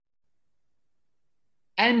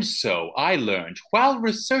And so I learned while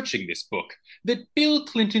researching this book that Bill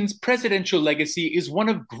Clinton's presidential legacy is one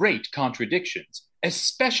of great contradictions,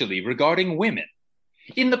 especially regarding women.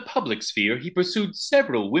 In the public sphere, he pursued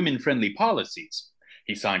several women friendly policies.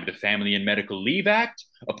 He signed the Family and Medical Leave Act,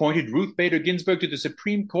 appointed Ruth Bader Ginsburg to the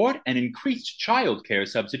Supreme Court, and increased child care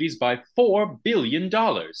subsidies by $4 billion.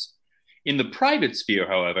 In the private sphere,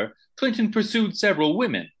 however, Clinton pursued several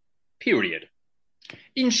women. Period.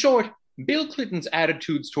 In short, Bill Clinton's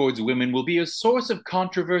attitudes towards women will be a source of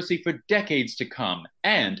controversy for decades to come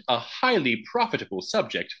and a highly profitable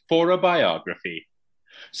subject for a biography.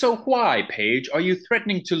 So why, Paige, are you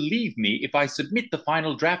threatening to leave me if I submit the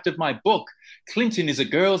final draft of my book, Clinton is a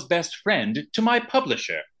Girl's Best Friend, to my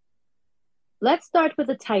publisher? Let's start with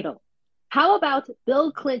the title. How about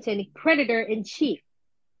Bill Clinton, Predator in Chief?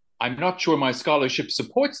 I'm not sure my scholarship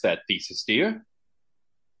supports that thesis, dear.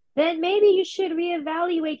 Then maybe you should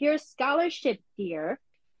reevaluate your scholarship, dear.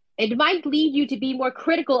 It might lead you to be more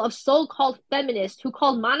critical of so-called feminists who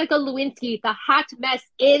called Monica Lewinsky the hot mess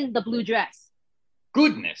in the blue dress.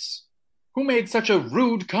 Goodness! Who made such a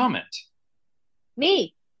rude comment?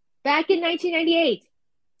 Me, back in 1998.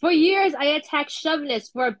 For years, I attacked chauvinists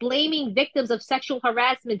for blaming victims of sexual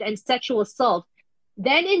harassment and sexual assault,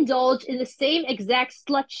 then indulged in the same exact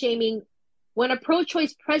slut-shaming when a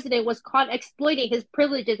pro-choice president was caught exploiting his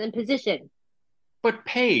privileges and position. But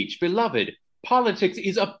Paige, beloved, politics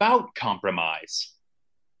is about compromise.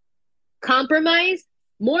 Compromise?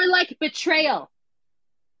 More like betrayal.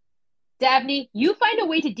 Dabney, you find a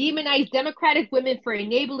way to demonize Democratic women for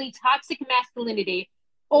enabling toxic masculinity,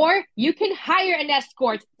 or you can hire an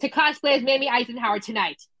escort to cosplay as Mamie Eisenhower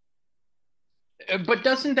tonight. But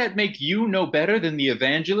doesn't that make you no better than the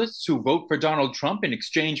evangelists who vote for Donald Trump in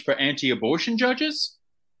exchange for anti-abortion judges?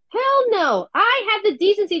 Hell no! I have the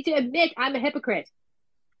decency to admit I'm a hypocrite.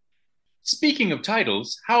 Speaking of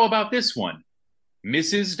titles, how about this one?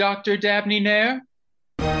 Mrs. Dr. Dabney Nair?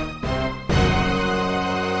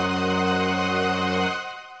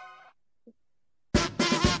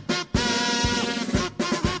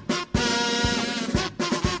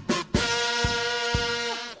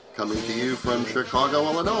 Coming to you from Chicago,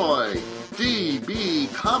 Illinois,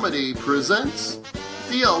 DB Comedy presents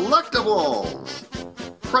The Electables,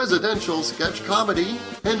 presidential sketch comedy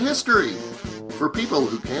and history for people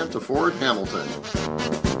who can't afford Hamilton.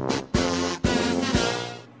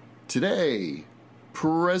 Today,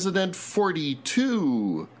 President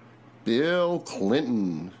 42, Bill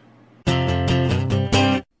Clinton.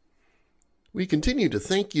 We continue to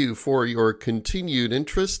thank you for your continued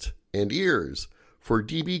interest and ears for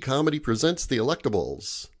DB Comedy Presents The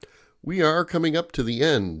Electables. We are coming up to the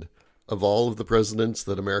end of all of the presidents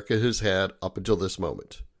that America has had up until this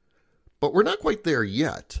moment. But we're not quite there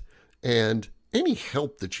yet, and any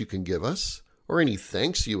help that you can give us, or any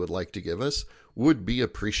thanks you would like to give us, would be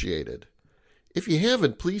appreciated. If you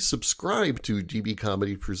haven't, please subscribe to DB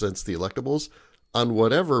Comedy Presents The Electables on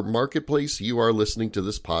whatever marketplace you are listening to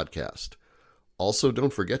this podcast. Also,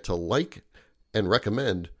 don't forget to like and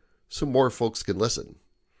recommend so more folks can listen.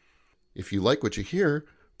 If you like what you hear,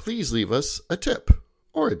 please leave us a tip,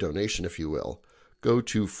 or a donation if you will. Go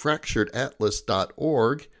to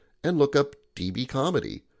fracturedatlas.org and look up DB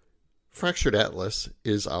Comedy. Fractured Atlas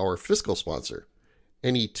is our fiscal sponsor.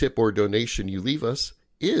 Any tip or donation you leave us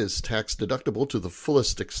is tax deductible to the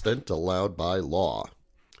fullest extent allowed by law.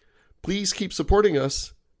 Please keep supporting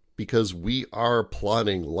us because we are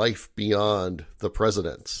plotting life beyond the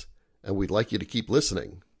presidents, and we'd like you to keep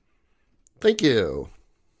listening. Thank you.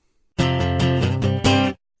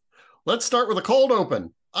 Let's start with a cold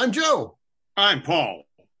open. I'm Joe. I'm Paul.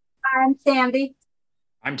 I'm Sandy.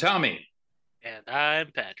 I'm Tommy. And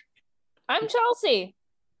I'm Patrick. I'm Chelsea.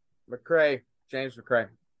 McCrae. James McCrae.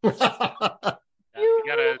 We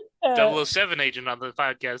got a 007 agent on the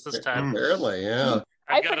podcast this time. Apparently, yeah.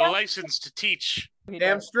 I've got a license to teach.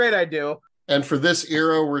 Damn straight I do. And for this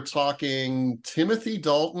era, we're talking Timothy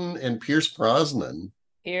Dalton and Pierce Brosnan.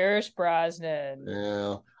 Pierce Brosnan.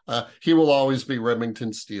 Yeah. He will always be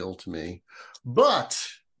Remington Steele to me. But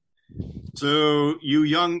so you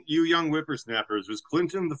young whippersnappers, was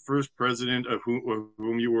Clinton the first president of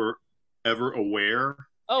whom you were ever aware?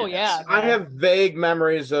 Oh, yes. Yeah. I have vague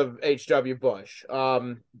memories of H.W. Bush,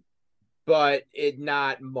 but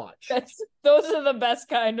not much. Those are the best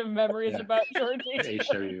kind of memories about George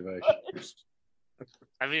H.W. Bush.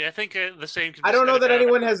 I mean, I think the same. I don't know that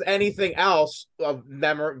anyone has anything else of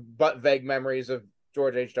but vague memories of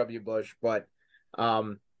George H.W. Bush, but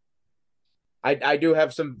I do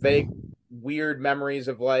have some vague, weird memories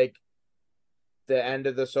of like the end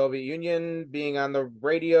of the Soviet Union, being on the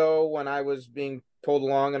radio when I was being pulled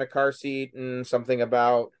along in a car seat and something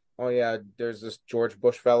about, oh yeah, there's this George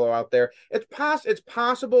Bush fellow out there. It's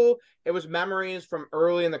possible it was memories from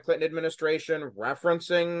early in the Clinton administration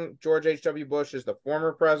referencing George H.W. Bush as the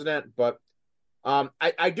former president, but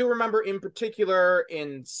I do remember in particular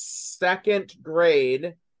in second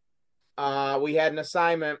grade, we had an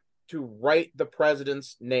assignment to write the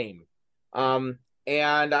president's name. And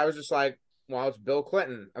I was just like, well, it's Bill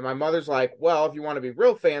Clinton. And my mother's like, well, if you want to be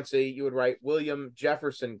real fancy, you would write William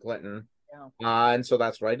Jefferson Clinton. Yeah. And so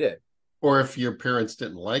that's what I did. Or if your parents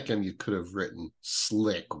didn't like him, you could have written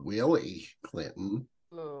Slick Willie Clinton.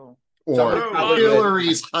 Oh. Or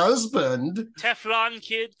Hillary's husband. Teflon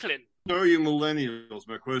Kid Clinton. So you millennials,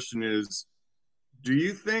 my question is, do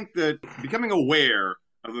you think that becoming aware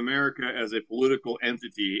of America as a political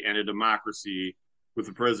entity and a democracy with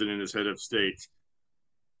the president as head of state,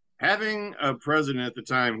 having a president at the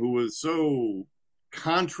time who was so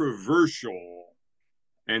controversial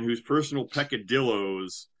and whose personal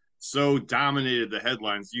peccadillos so dominated the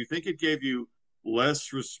headlines, do you think it gave you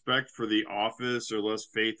less respect for the office or less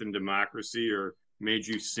faith in democracy or made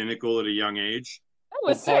you cynical at a young age? That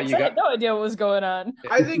was six. I had no idea what was going on.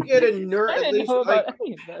 I think it inured, at least, like,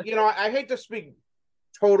 you know, I hate to speak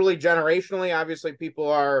totally generationally. Obviously, people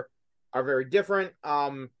are very different.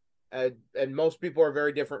 And most people are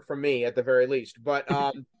very different from me at the very least. But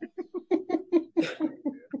I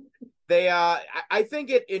think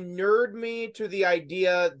it inured me to the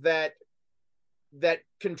idea that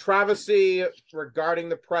controversy regarding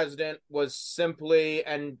the president was simply,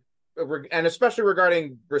 and especially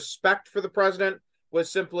regarding respect for the president, was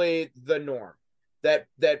simply the norm. That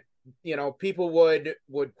you know, people would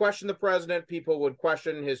question the president, people would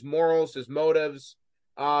question his morals, his motives,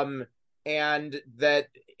 and that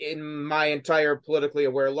in my entire politically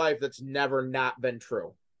aware life, that's never not been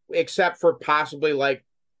true, except for possibly like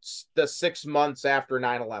the 6 months after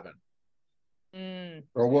 9/11.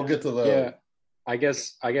 Or we'll get to the. Yeah, I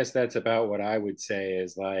guess that's about what I would say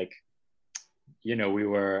is, like, you know, we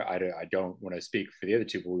were, I don't want to speak for the other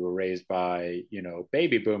two, but we were raised by, you know,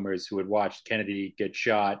 baby boomers who had watched Kennedy get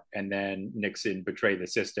shot and then Nixon betray the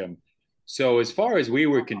system. So as far as we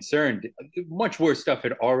were concerned, much worse stuff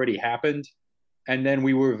had already happened. And then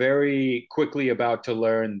we were very quickly about to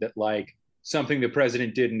learn that, like, something the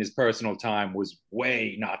president did in his personal time was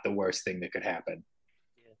way not the worst thing that could happen.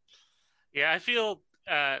 Yeah, I feel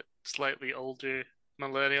slightly older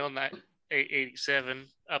millennial, not 87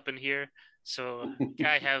 up in here. So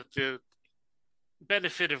I have the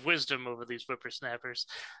benefit of wisdom over these whippersnappers.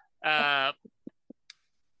 I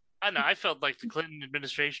know, I felt like the Clinton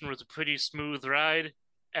administration was a pretty smooth ride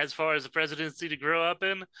as far as the presidency to grow up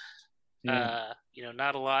in. Yeah. You know,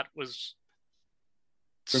 not a lot was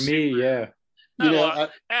for me. Yeah, not a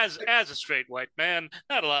lot, as a straight white man,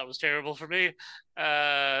 not a lot was terrible for me.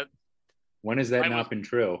 When has that not been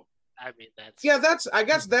true? I mean, I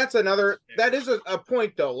guess that's another. That is a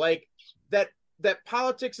point though. Like that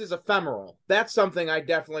politics is ephemeral. That's something I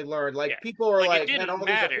definitely learned. Like, people are like had all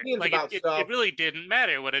these opinions about stuff. It really didn't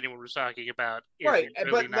matter what anyone was talking about. Right,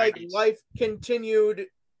 but 90s. Like, life continued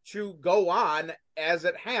to go on as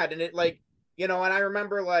it had, and it, like, you know, and I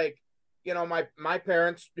remember, like, you know, my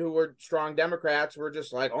parents, who were strong Democrats, were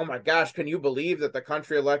just like, oh my gosh, can you believe that the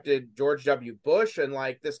country elected George W. Bush, and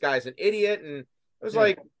like, this guy's an idiot? And it was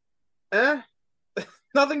like,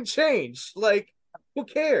 nothing changed. Like, who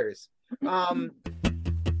cares?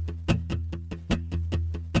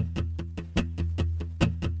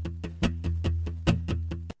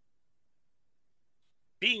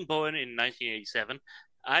 Being born in 1987,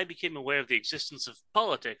 I became aware of the existence of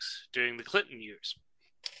politics during the Clinton years.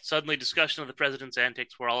 Suddenly, discussion of the president's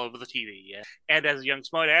antics were all over the TV. And as a young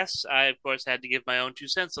smartass, I, of course, had to give my own 2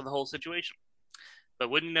 cents on the whole situation. But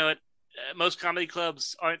wouldn't you know it, most comedy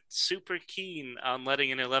clubs aren't super keen on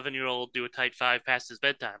letting an 11-year-old do a tight 5 past his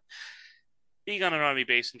bedtime. Being on an army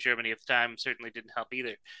base in Germany at the time certainly didn't help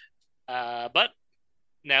either. But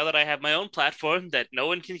now that I have my own platform that no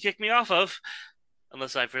one can kick me off of,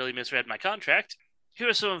 unless I've really misread my contract, here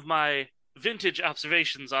are some of my vintage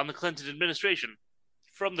observations on the Clinton administration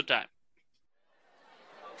from the time.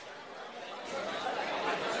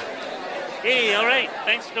 Hey, all right.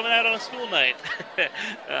 Thanks for coming out on a school night.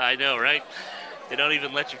 I know, right? They don't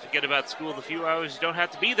even let you forget about school the few hours you don't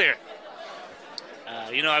have to be there.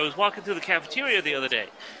 You know, I was walking through the cafeteria the other day,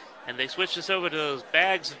 and they switched us over to those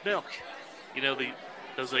bags of milk. You know,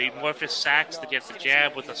 those amorphous sacks that you have to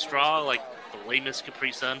jab with a straw, like the lamest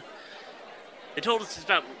Capri Sun. They told us it's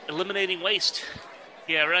about eliminating waste.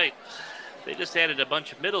 Yeah, right. They just added a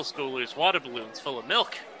bunch of middle schoolers' water balloons full of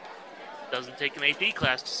milk. Doesn't take an AP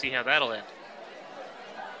class to see how that'll end.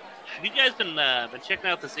 Have you guys been checking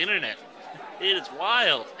out this internet? It is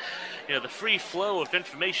wild. You know, the free flow of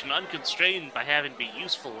information unconstrained by having to be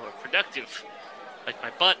useful or productive. Like my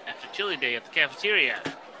butt after chili day at the cafeteria.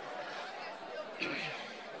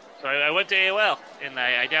 So I went to AOL, and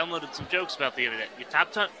I downloaded some jokes about the internet. Your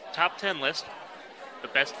top 10 list, the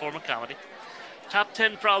best form of comedy. Top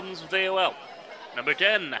 10 problems with AOL. Number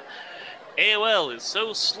 10, AOL is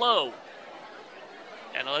so slow.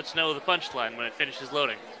 And I'll let you know the punchline when it finishes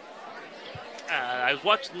loading. I was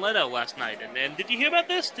watching Leno last night, and did you hear about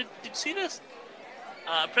this? Did you see this?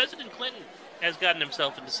 President Clinton has gotten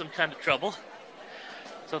himself into some kind of trouble.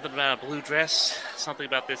 Something about a blue dress, something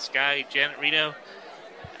about this guy, Janet Reno.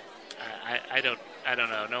 I don't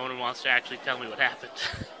know. No one wants to actually tell me what happened.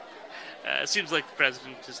 It seems like the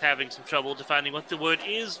president is having some trouble defining what the word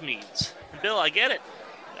 "is" means. And Bill, I get it.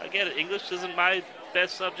 English isn't my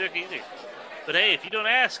best subject either. But hey, if you don't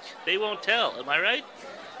ask, they won't tell. Am I right?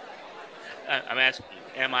 I'm asking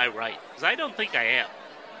you, am I right? Because I don't think I am.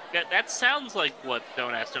 That sounds like what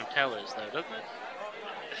 "don't ask, don't tell" is, though, doesn't it?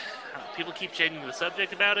 People keep changing the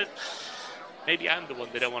subject about it. Maybe I'm the one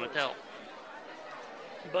they don't want to tell.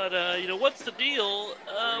 But, what's the deal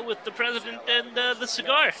with the president and the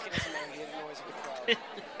cigar?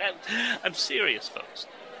 I'm serious, folks.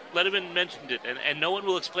 Letterman mentioned it, and no one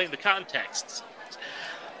will explain the context.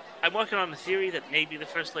 I'm working on the theory that maybe the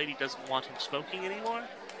First Lady doesn't want him smoking anymore.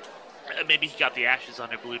 Maybe he got the ashes on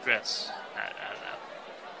her blue dress. I don't know.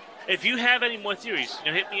 If you have any more theories,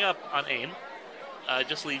 hit me up on AIM.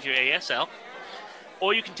 Just leave your ASL.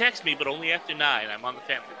 Or you can text me, but only after 9. I'm on the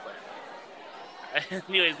family plan.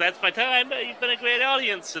 Anyways, that's my time. You've been a great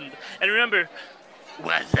audience. And remember,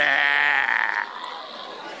 what's up?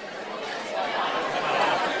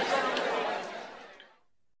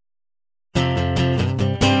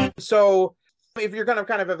 So if you're going to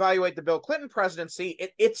kind of evaluate the Bill Clinton presidency,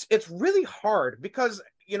 it's really hard because,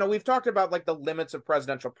 we've talked about like the limits of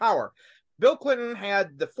presidential power. Bill Clinton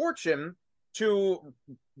had the fortune to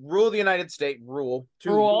rule the United States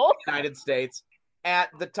at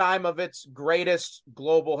the time of its greatest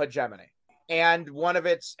global hegemony and one of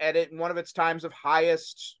its times of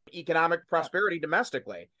highest economic prosperity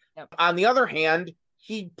domestically. Yep. On the other hand,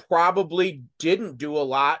 he probably didn't do a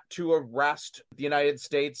lot to arrest the United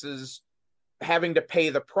States' having to pay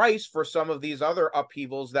the price for some of these other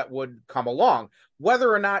upheavals that would come along.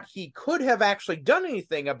 Whether or not he could have actually done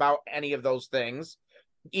anything about any of those things,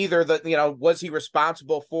 either was he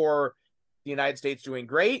responsible for the United States doing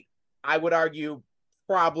great? I would argue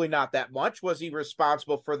probably not that much. Was he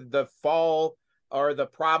responsible for the fall or the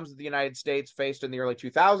problems that the United States faced in the early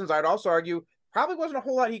 2000s? I'd also argue probably wasn't a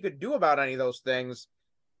whole lot he could do about any of those things.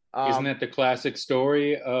 Isn't that the classic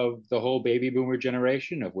story of the whole baby boomer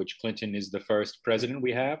generation, of which Clinton is the first president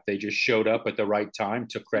we have? They just showed up at the right time,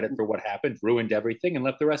 took credit for what happened, ruined everything, and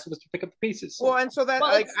left the rest of us to pick up the pieces. Well, and so that,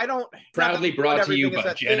 I don't... Proudly brought to you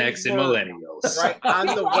by Gen X and Millennials. Right, on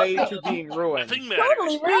the way to being ruined.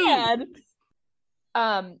 Totally rad.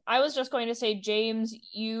 I was just going to say, James,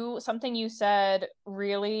 something you said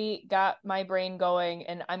really got my brain going,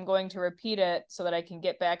 and I'm going to repeat it so that I can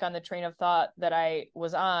get back on the train of thought that I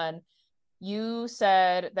was on. You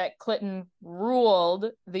said that Clinton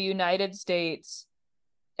ruled the United States,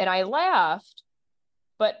 and I laughed,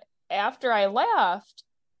 but after I laughed,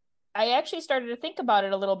 I actually started to think about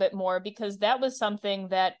it a little bit more, because that was something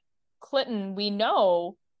that Clinton, we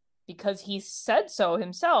know, because he said so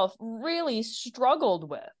himself, really struggled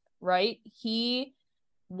with, right? He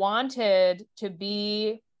wanted to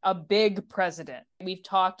be a big president. We've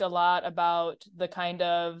talked a lot about the kind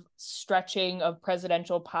of stretching of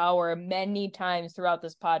presidential power many times throughout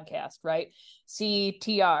this podcast, right? See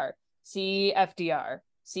TR, see FDR,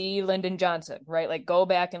 see Lyndon Johnson, right? Like, go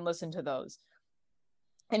back and listen to those.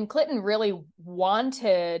 And Clinton really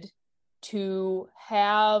wanted to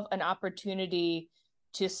have an opportunity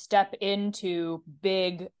to step into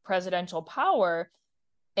big presidential power.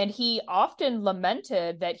 And he often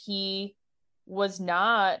lamented that he was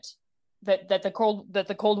not, that the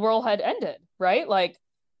Cold War had ended, right? Like,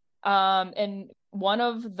 and one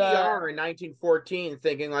of the PR in 1914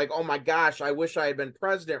 thinking like, oh my gosh, I wish I had been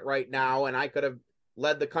president right now and I could have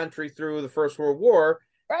led the country through the First World War.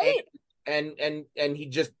 Right. And he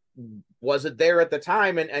just wasn't there at the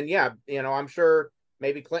time. And yeah, I'm sure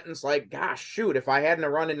maybe Clinton's like, gosh, shoot, if I hadn't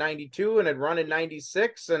run in 92 and had run in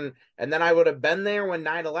 96 and then I would have been there when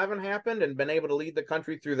 9/11 happened and been able to lead the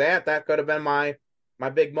country through that could have been my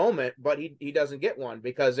big moment. But he doesn't get one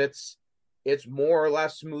because it's more or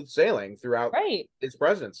less smooth sailing throughout his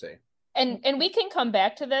presidency. And we can come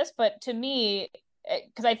back to this, but to me,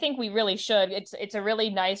 because I think we really should, it's a really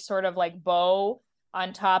nice sort of like bow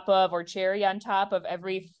on top of, or cherry on top of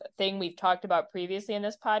everything we've talked about previously in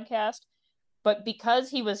this podcast. But because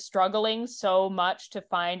he was struggling so much to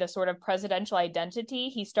find a sort of presidential identity,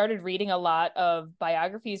 he started reading a lot of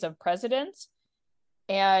biographies of presidents.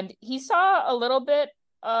 And he saw a little bit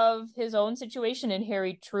of his own situation in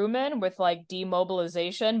Harry Truman with like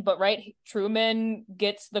demobilization, but right, Truman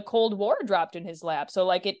gets the Cold War dropped in his lap. So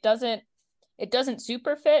like it doesn't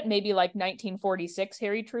super fit, maybe like 1946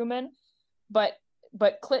 Harry Truman, but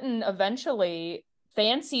Clinton eventually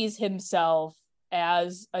fancies himself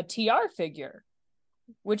as a TR figure,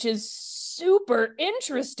 which is super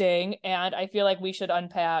interesting, and I feel like we should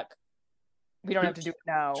unpack. We don't have to do it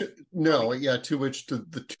now. To which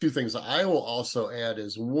the two things I will also add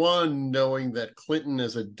is, one, knowing that Clinton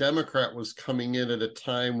as a Democrat was coming in at a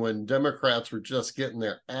time when Democrats were just getting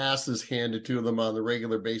their asses handed to them on the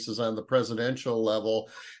regular basis on the presidential level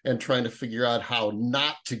and trying to figure out how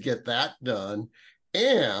not to get that done.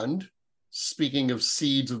 And speaking of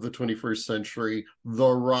seeds of the 21st century,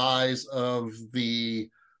 the rise of the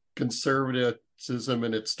conservatism,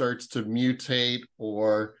 and it starts to mutate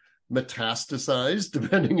or metastasize,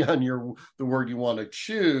 depending on the word you want to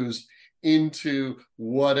choose, into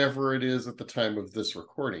whatever it is at the time of this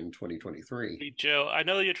recording, 2023. Hey, Joe, I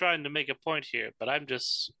know you're trying to make a point here, but I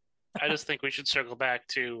just think we should circle back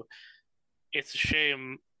to, it's a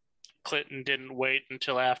shame Clinton didn't wait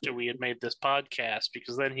until after we had made this podcast,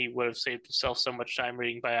 because then he would have saved himself so much time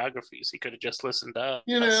reading biographies. He could have just listened to us.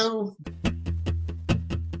 You know.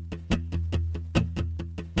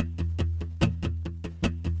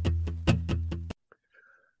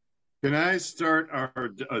 Can I start our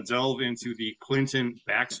delve into the Clinton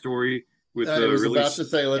backstory? I was about to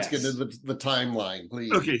say, let's get into the timeline,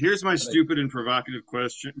 please. Okay, here's my stupid and provocative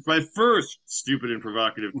question. My first stupid and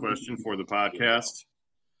provocative question for the podcast.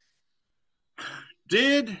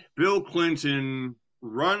 Did Bill Clinton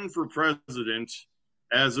run for president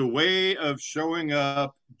as a way of showing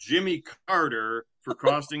up Jimmy Carter for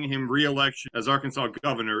costing him re-election as Arkansas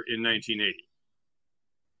governor in 1980?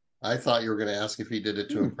 I thought you were going to ask if he did it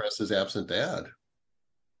to impress his absent dad.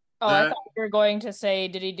 Oh, I thought you were going to say,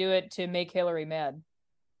 did he do it to make Hillary mad?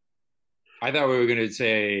 I thought we were going to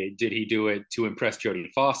say, did he do it to impress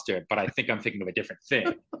Jodie Foster? But I think I'm thinking of a different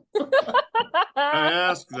thing. I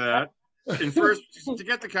asked that. And first, to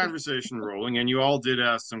get the conversation rolling, and you all did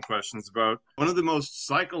ask some questions about one of the most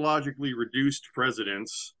psychologically reduced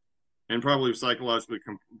presidents, and probably psychologically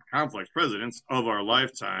complex presidents of our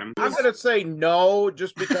lifetime. I'm going to say no,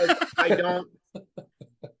 just because I don't.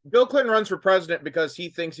 Bill Clinton runs for president because he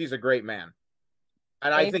thinks he's a great man.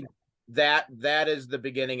 And I think that is the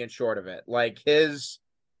beginning and short of it. Like, his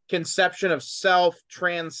conception of self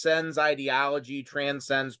transcends ideology,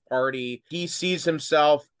 transcends party. He sees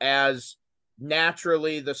himself as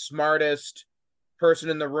naturally the smartest person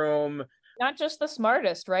in the room. Not just the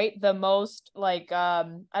smartest, right? The most, like, I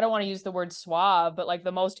don't want to use the word suave, but like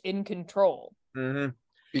the most in control. Mm-hmm.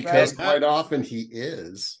 Because quite often he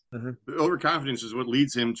is. Mm-hmm. The overconfidence is what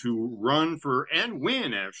leads him to run for, and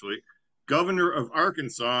win, actually, governor of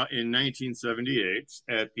Arkansas in 1978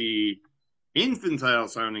 at the infantile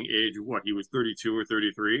sounding age of what, he was 32 or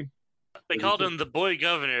 33. They called him the boy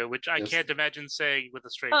governor, which I can't imagine saying with a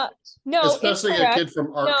straight face. No, especially a kid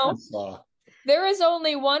from Arkansas. No. There is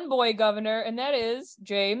only one boy governor, and that is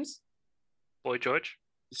James. Boy George.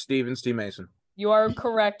 Stephen T. Mason. You are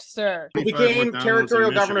correct, sir. He became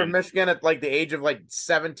territorial governor of Michigan at like the age of like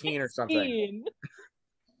 17 or something.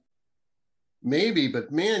 Maybe,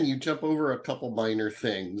 but man, you jump over a couple minor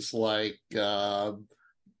things like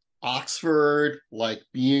Oxford, like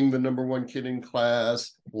being the number one kid in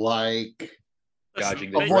class, like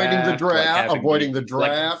avoiding the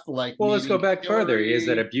draft. Well, let's go back further. He is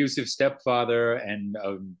an abusive stepfather and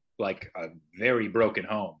a very broken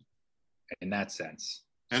home in that sense.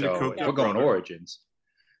 And so we're going origins.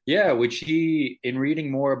 Yeah, which he, in reading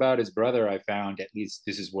more about his brother, I found, at least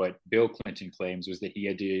this is what Bill Clinton claims, was that he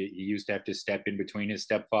used to have to step in between his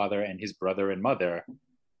stepfather and his brother and mother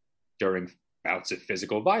during bouts of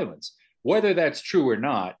physical violence. Whether that's true or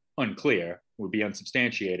not, unclear, would be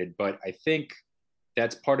unsubstantiated, but I think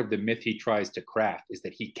that's part of the myth he tries to craft, is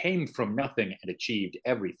that he came from nothing and achieved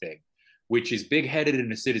everything, which is big-headed in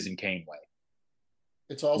a Citizen Kane way.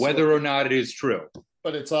 It's also whether or not it is true.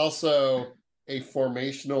 But it's also a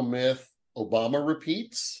formational myth Obama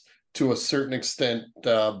repeats, to a certain extent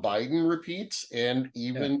Biden repeats, and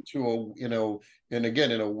even to and again,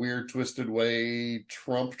 in a weird, twisted way,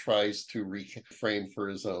 Trump tries to reframe for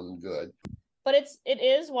his own good. But it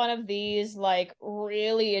is one of these like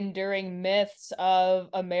really enduring myths of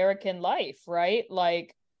American life, right?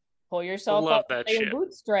 Like pull yourself Love up that by your shit.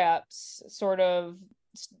 bootstraps, sort of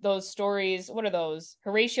those stories. What are those?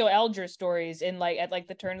 Horatio Alger stories in like at like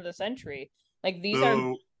the turn of the century. Like these are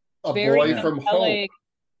So, A very Boy from compelling. Hope.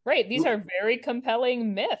 Right, these are very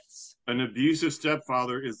compelling myths. an abusive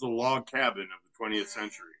stepfather is the log cabin of the 20th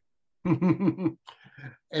century.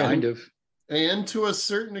 Kind of. And to a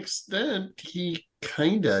certain extent, he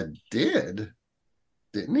kind of did,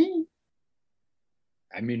 didn't he?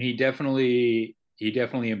 I mean, he definitely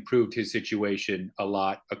improved his situation a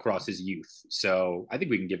lot across his youth. So I think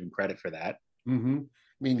we can give him credit for that. Mm-hmm.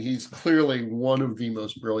 I mean, he's clearly one of the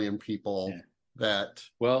most brilliant people that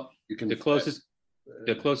Well, you can. the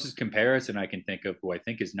closest comparison I can think of, who I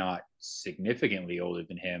think is not significantly older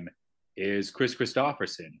than him, is Chris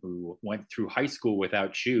Christopherson, who went through high school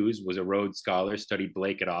without shoes, was a Rhodes Scholar, studied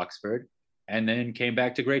Blake at Oxford, and then came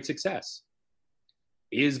back to great success.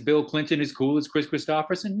 Is Bill Clinton as cool as Chris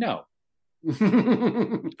Christopherson? No.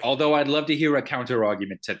 Although I'd love to hear a counter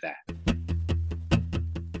argument to that.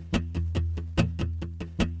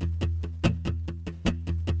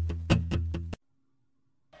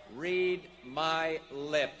 Read my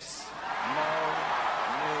lips. No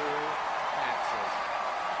new taxes.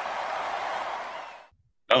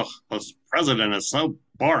 Oh, this president is so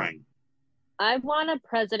boring. I want a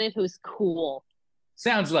president who's cool.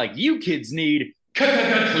 Sounds like you kids need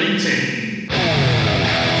Clinton.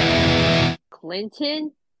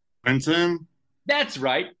 Clinton? Clinton? That's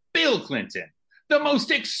right, Bill Clinton, the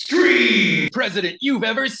most extreme president you've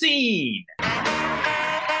ever seen.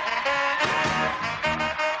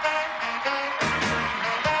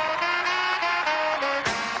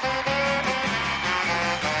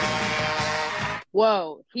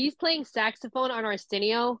 Whoa, he's playing saxophone on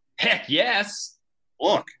Arsenio? Heck yes.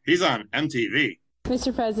 Look, he's on MTV.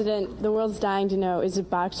 Mr. President, the world's dying to know, is it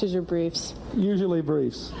boxers or briefs? Usually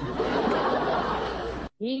briefs.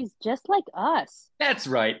 He's just like us. That's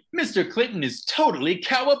right, Mr. Clinton is totally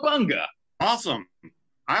cowabunga. Awesome.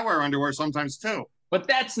 I wear underwear sometimes too. But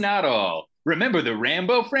that's not all. Remember the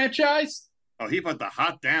Rambo franchise? Oh, he put the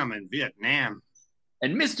hot down in Vietnam.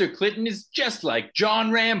 And Mr. Clinton is just like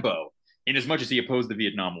John Rambo, in as much as he opposed the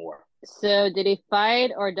Vietnam War. So did he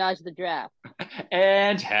fight or dodge the draft?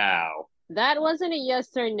 And how? That wasn't a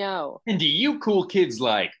yes or no. And do you cool kids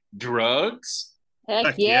like drugs?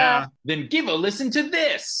 Heck yeah. Then give a listen to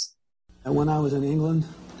this. When I was in England,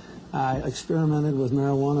 I experimented with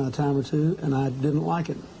marijuana a time or two, and I didn't like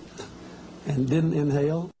it and didn't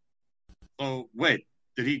inhale. Oh, wait,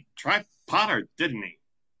 did he try pot or didn't he?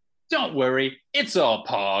 Don't worry, it's all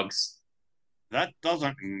pogs. That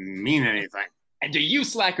doesn't mean anything. And do you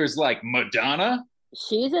slackers like Madonna?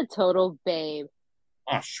 She's a total babe.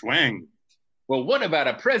 Oh, swing. Well, what about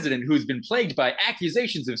a president who's been plagued by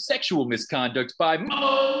accusations of sexual misconduct by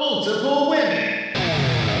multiple women?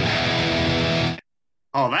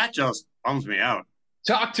 Oh, that just bums me out.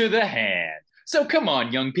 Talk to the hand. So come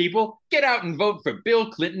on, young people, get out and vote for Bill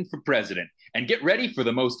Clinton for president and get ready for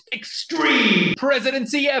the most extreme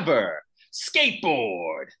presidency ever.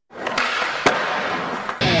 Skateboard.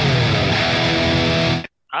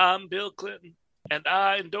 I'm Bill Clinton, and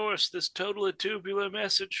I endorse this totally tubular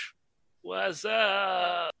message. What's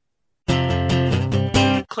up?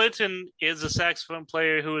 Clinton is a saxophone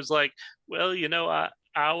player who was like, well, you know, I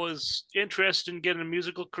was interested in getting a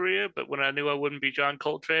musical career, but when I knew I wouldn't be John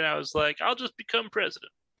Coltrane, I was like, I'll just become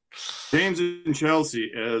president. James and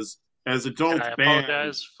Chelsea, as adult I band,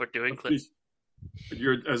 apologize for doing Clinton.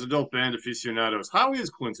 As adult band aficionados, how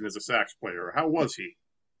is Clinton as a sax player? How was he?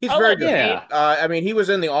 He's very good. Yeah. I mean, he was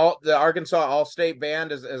in the Arkansas All-State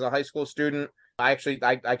Band as a high school student. I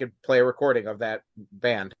could play a recording of that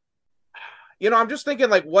band. You know, I'm just thinking,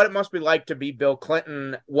 like, what it must be like to be Bill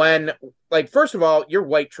Clinton when, like, first of all, you're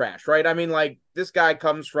white trash, right? I mean, like, this guy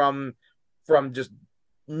comes from just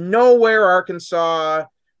nowhere, Arkansas,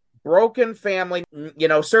 broken family, you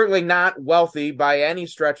know, certainly not wealthy by any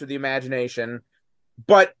stretch of the imagination,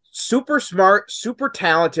 but super smart, super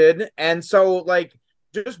talented. And so, like,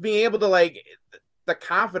 just being able to, like, the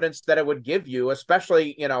confidence that it would give you,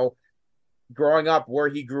 especially, you know, growing up where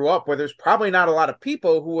he grew up, where there's probably not a lot of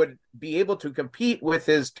people who would be able to compete with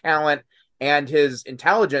his talent and his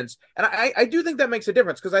intelligence. And I do think that makes a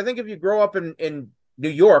difference, because I think if you grow up in New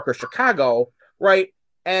York or Chicago, right,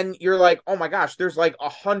 and you're like, oh my gosh, there's like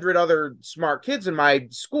 100 other smart kids in my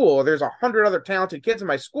school, there's 100 other talented kids in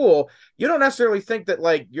my school, you don't necessarily think that,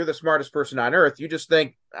 like, you're the smartest person on earth. You just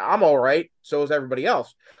think, I'm all right, so is everybody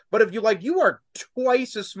else. But if you are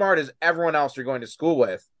twice as smart as everyone else you're going to school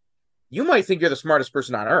with, you might think you're the smartest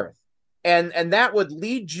person on earth. And that would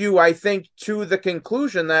lead you, I think, to the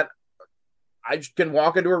conclusion that I can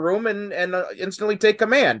walk into a room and instantly take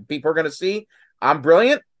command. People are going to see I'm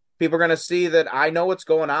brilliant. People are going to see that I know what's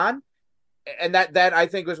going on. And that I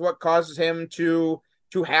think is what causes him to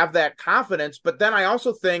have that confidence. But then I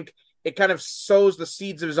also think it kind of sows the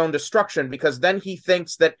seeds of his own destruction, because then he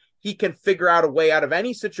thinks that he can figure out a way out of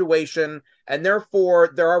any situation, and therefore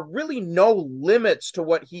there are really no limits to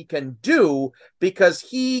what he can do because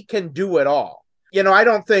he can do it all. I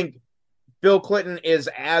don't think Bill Clinton is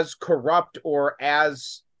as corrupt or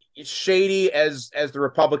as shady as the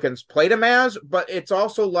Republicans played him as, but it's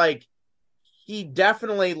also like he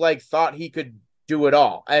definitely thought he could do it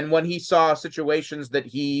all. And when he saw situations that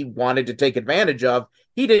he wanted to take advantage of,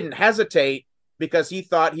 he didn't hesitate because he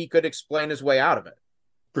thought he could explain his way out of it.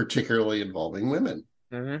 Particularly involving women.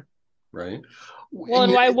 Mm-hmm. Right? Well,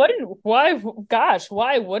 and why wouldn't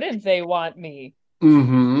they want me?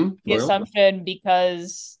 Mm-hmm. The assumption,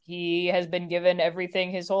 because he has been given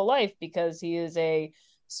everything his whole life, because he is a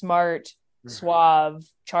smart, suave,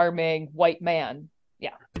 charming white man.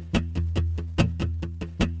 Yeah.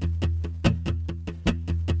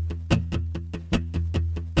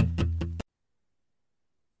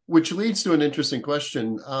 Which leads to an interesting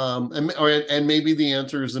question. And maybe the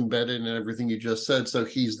answer is embedded in everything you just said. So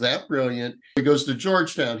he's that brilliant. He goes to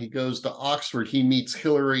Georgetown. He goes to Oxford. He meets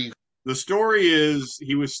Hillary. The story is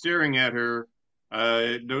he was staring at her.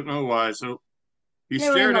 I don't know why. So he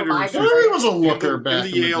stared at her. Hillary was a looker back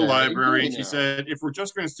in the Yale day. library. And she said, if we're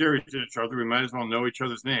just going to stare at each other, we might as well know each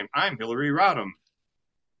other's name. I'm Hillary Rodham.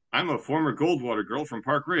 I'm a former Goldwater girl from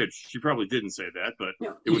Park Ridge. She probably didn't say that, but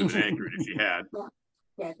it would have been accurate if she had.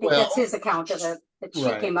 Yeah, I think that's his account of it, that she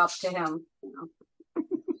came up to him.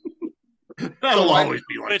 That'll always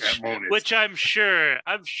be like that moment. Which I'm sure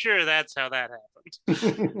that's how that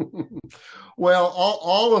happened. Well,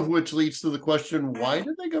 all of which leads to the question, why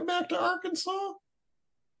did they go back to Arkansas?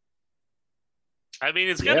 I mean,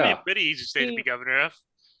 it's going to be a pretty easy state to be governor of.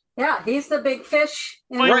 Yeah, he's the big fish.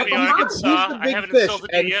 Arkansas. I haven't insulted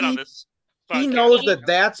you yet on this. He knows that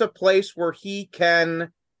that's a place where he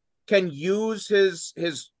can use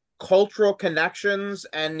his cultural connections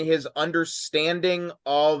and his understanding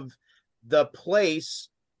of the place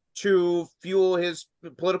to fuel his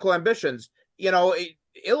political ambitions.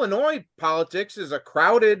 Illinois politics is a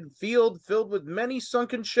crowded field filled with many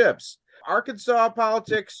sunken ships. Arkansas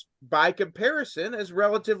politics, by comparison, is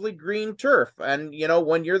relatively green turf. And,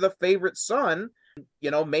 when you're the favorite son,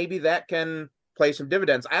 maybe that can play some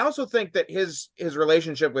dividends. I also think that his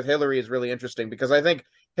relationship with Hillary is really interesting, because I think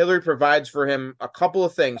Hillary provides for him a couple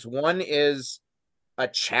of things. One is a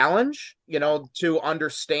challenge, to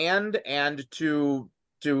understand and to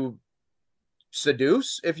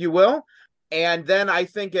seduce, if you will. And then I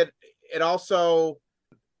think it also,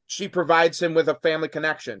 she provides him with a family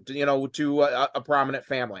connection to a prominent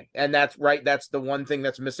family. And that's right. That's the one thing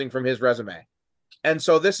that's missing from his resume. And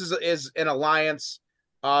so this is an alliance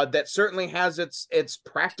that certainly has its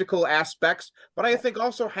practical aspects, but I think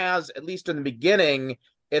also has, at least in the beginning,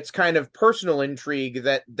 its kind of personal intrigue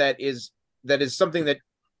that is something that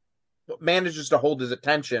manages to hold his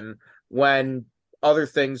attention when other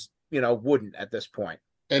things, wouldn't at this point.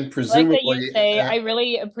 And presumably, like that you say, I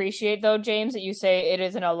really appreciate, though, James, that you say it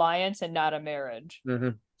is an alliance and not a marriage.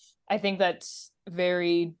 Mm-hmm. I think that's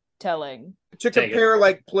very telling. To compare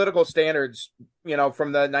political standards,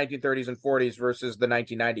 from the 1930s and 40s versus the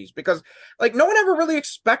 1990s, because no one ever really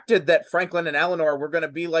expected that Franklin and Eleanor were going to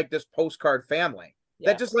be like this postcard family.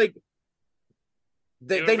 Yeah. That just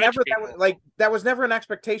they never that was never an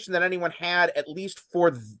expectation that anyone had, at least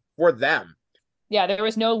for them. Yeah, there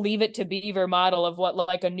was no Leave It to Beaver model of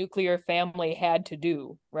what a nuclear family had to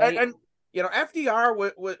do, right? And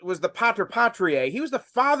FDR was the pater patriae. He was the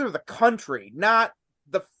father of the country, not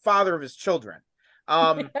the father of his children.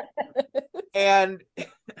 And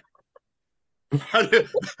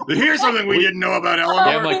here's something we didn't know about Eleanor.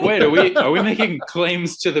 Yeah, I'm like, wait, are we making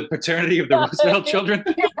claims to the paternity of the Roosevelt children?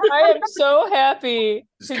 I am so happy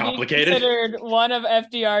to be considered one of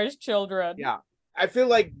FDR's children. Yeah. I feel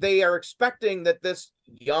like they are expecting that this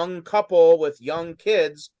young couple with young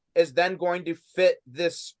kids is then going to fit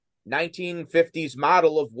this 1950s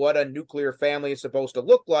model of what a nuclear family is supposed to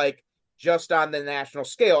look like, just on the national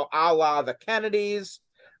scale, a la the Kennedys.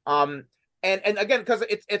 And again, because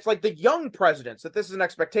it's like the young presidents that this is an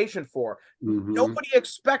expectation for. Mm-hmm. Nobody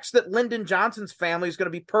expects that Lyndon Johnson's family is going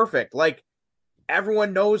to be perfect.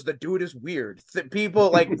 Everyone knows the dude is weird.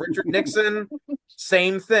 People like Richard Nixon,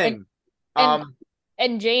 same thing.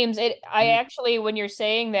 And James, I actually, when you're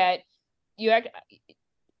saying that,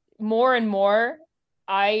 more and more,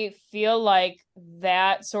 I feel like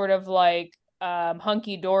that sort of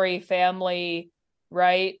hunky-dory family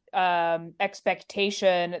right,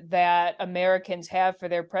 expectation that Americans have for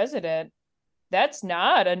their president, that's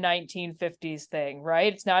not a 1950s thing,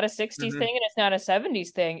 right? It's not a 60s thing, and it's not a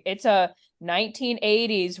 70s thing. It's a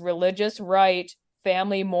 1980s religious right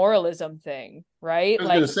family moralism thing, right? I was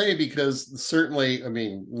going to say, because certainly, I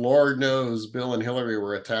mean, Lord knows Bill and Hillary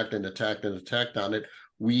were attacked and attacked and attacked on it.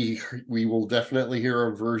 We will definitely hear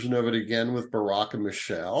a version of it again with Barack and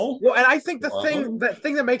Michelle. Well, and I think the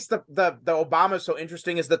thing that makes the Obamas so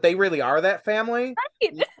interesting is that they really are that family.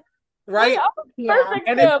 Right? Perfect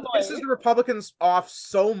and family. It pisses the Republicans off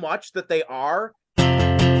so much that they are.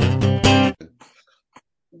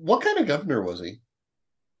 What kind of governor was he?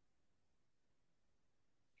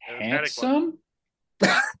 Handsome?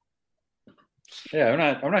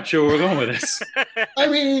 Yeah, I'm not sure where we're going with this. I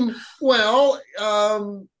mean, well,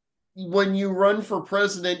 when you run for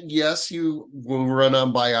president, yes, you will run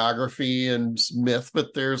on biography and myth,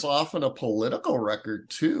 but there's often a political record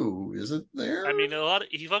too, isn't there? I mean,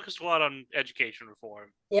 he focused a lot on education reform.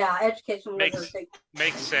 Yeah, education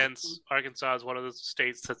makes sense. Arkansas is one of those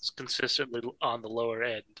states that's consistently on the lower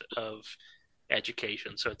end of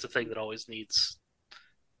education, so it's a thing that always needs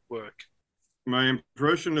work. My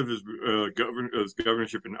impression of his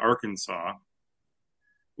governorship in Arkansas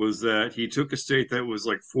was that he took a state that was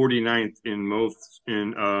like 49th in most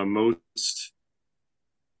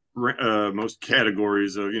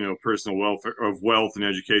categories of personal welfare, of wealth and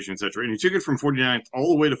education, etc., and he took it from 49th all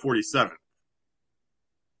the way to 47th.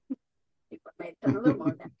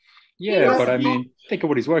 Yeah, but I mean, think of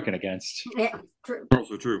what he's working against. Yeah, true.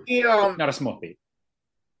 Also true. Not a small feat.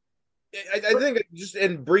 I think, just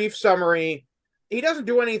in brief summary, he doesn't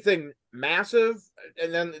do anything massive,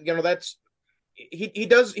 and then that's he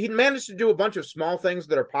managed to do a bunch of small things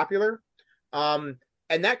that are popular, and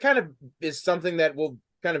that kind of is something that will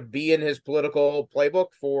kind of be in his political playbook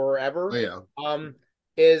forever. Oh, yeah.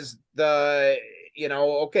 Is the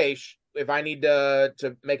okay, if I need to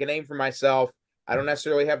make a name for myself, I don't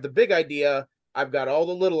necessarily have the big idea. I've got all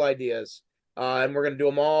the little ideas, and we're going to do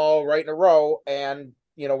them all right in a row, and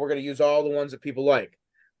we're going to use all the ones that people like.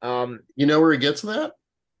 You know where he gets that?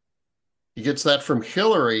 He gets that from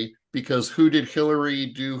Hillary, because who did Hillary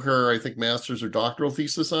do her, I think, master's or doctoral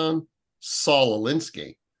thesis on? Saul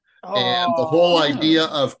Alinsky. And the whole idea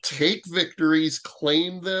of take victories,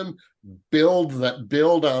 claim them, build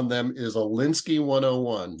on them is Alinsky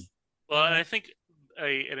 101. Well, and I think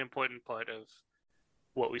an important part of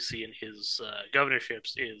what we see in his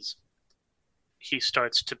governorships is he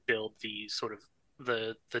starts to build the sort of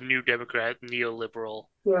the new Democrat neoliberal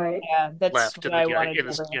left in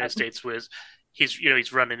the United States, was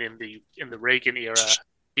he's running in the Reagan era,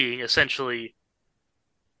 being essentially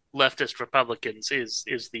leftist Republicans is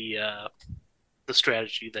the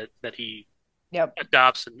strategy that he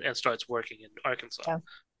adopts and starts working in Arkansas. Yeah.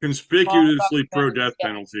 Conspicuously pro death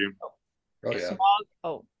penalty. Oh yeah.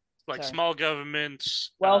 Small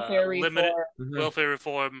governments, welfare reform, limited welfare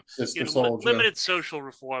reform, limited social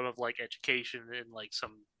reform of like education and like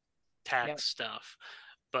some tax stuff.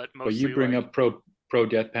 But mostly, you bring up pro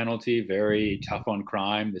death penalty, very tough on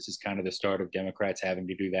crime. This is kind of the start of Democrats having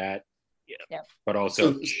to do that. Yeah. But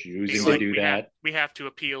also choosing to do that. We have to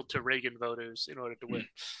appeal to Reagan voters in order to win.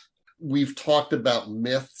 We've talked about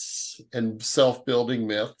myths and self-building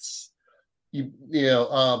myths.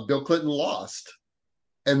 Bill Clinton lost,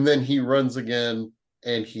 and then he runs again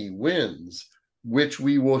and he wins, which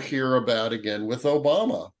we will hear about again with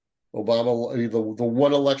Obama. The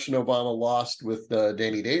one election Obama lost with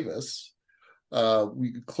Danny Davis.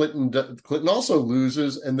 Clinton also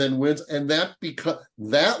loses and then wins, and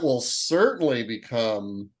that will certainly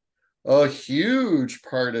become a huge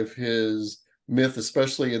part of his myth,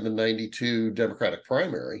 especially in the 92 Democratic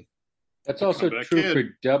primary. That's also true for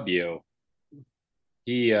W.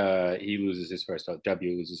 He loses his first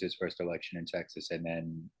election in Texas, and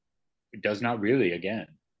then does not really again.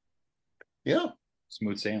 Yeah,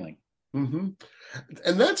 smooth sailing. Mm-hmm.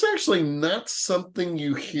 And that's actually not something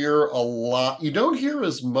you hear a lot. You don't hear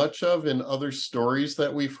as much of in other stories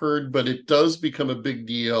that we've heard, but it does become a big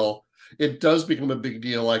deal. It does become a big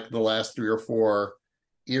deal like the last 3 or 4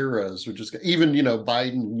 eras, which is even,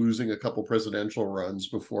 Biden losing a couple presidential runs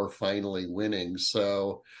before finally winning.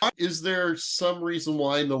 So is there some reason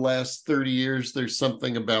why in the last 30 years there's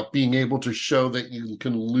something about being able to show that you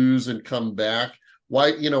can lose and come back? Why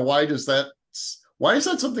is that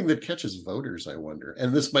something that catches voters, I wonder?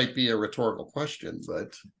 And this might be a rhetorical question,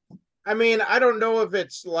 but I mean, I don't know if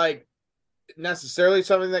it's like necessarily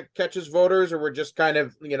something that catches voters, or we're just kind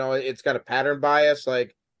of, it's got a pattern bias,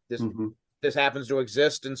 like this this happens to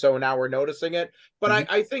exist, and so now we're noticing it. But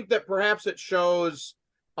I think that perhaps it shows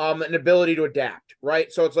an ability to adapt,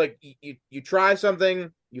 right? So it's like you try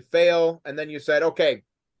something, you fail, and then you said, okay,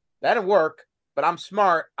 that didn't work, but I'm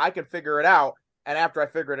smart, I can figure it out, and after I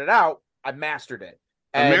figured it out, I mastered it.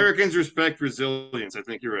 And Americans respect resilience. I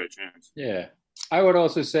think you're right, James. Yeah. I would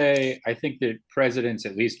also say I think that presidents,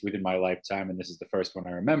 at least within my lifetime, and this is the first one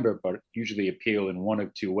I remember, but usually appeal in one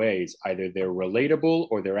of two ways. Either they're relatable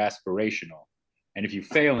or they're aspirational. And if you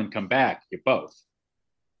fail and come back, you're both.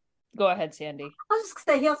 Go ahead, Sandy. I was just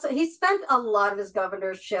gonna say he spent a lot of his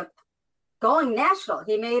governorship going national.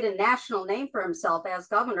 He made a national name for himself as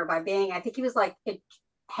governor by being, I think he was like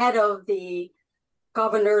head of the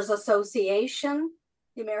Governors Association,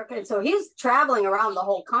 the American. So he's traveling around the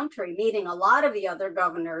whole country, meeting a lot of the other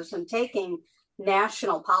governors and taking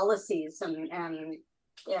national policies and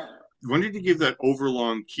yeah. When did he give that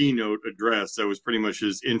overlong keynote address that was pretty much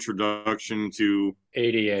his introduction to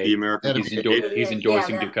ADA? The American. He's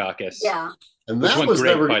endorsing Dukakis. Yeah. And that was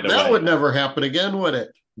great, never, by the that way. would never happen again, would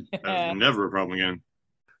it? That's never a problem again.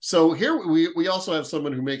 So here we also have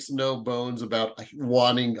someone who makes no bones about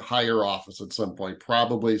wanting higher office at some point,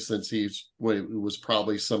 probably since he was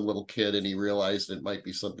probably some little kid and he realized it might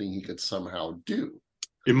be something he could somehow do.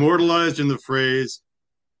 Immortalized in the phrase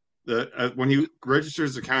that when he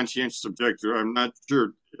registers a conscientious objector, I'm not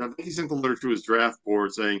sure. I think he sent a letter to his draft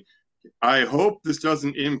board saying, I hope this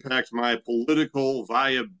doesn't impact my political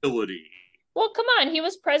viability. Well, come on. He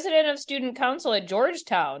was president of student council at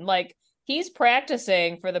Georgetown. Like, he's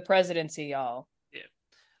practicing for the presidency, y'all. Yeah.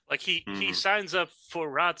 Like, he signs up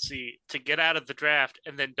for ROTC to get out of the draft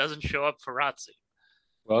and then doesn't show up for ROTC.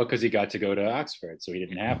 Well, because he got to go to Oxford, so he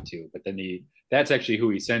didn't have to. But then that's actually who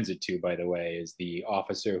he sends it to, by the way, is the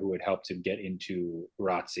officer who had helped him get into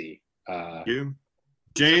ROTC.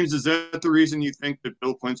 James, is that the reason you think that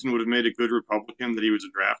Bill Clinton would have made a good Republican, that he was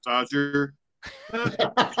a draft dodger?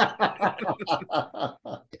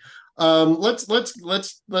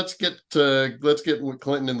 Let's get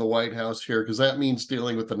Clinton in the White House here, because that means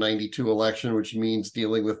dealing with the 92 election, which means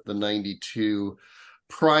dealing with the 92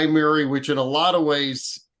 primary, which in a lot of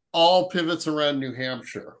ways all pivots around New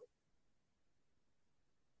Hampshire.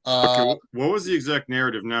 Okay, what was the exact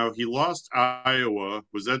narrative? Now, he lost Iowa.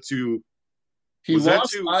 Was that to... He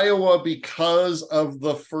lost Iowa because of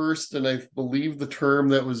the first, and I believe the term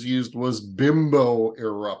that was used was bimbo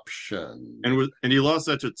eruption. And he lost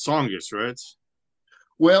that to Tsongas, right?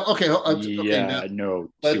 Well, okay.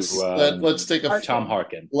 Let's take a Tom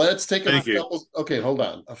Harkin. Let's take a couple. Okay, hold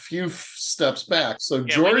on. A few steps back. So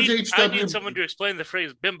George H.W. I need someone to explain the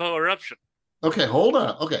phrase bimbo eruption. Okay, hold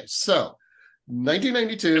on. Okay, so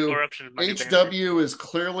 1992, H.W. is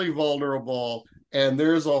clearly vulnerable. And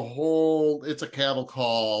there's it's a cattle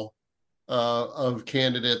call of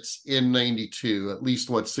candidates in 92, at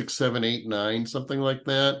least 6, 7, 8, 9, something like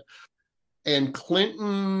that. And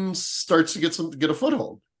Clinton starts to get a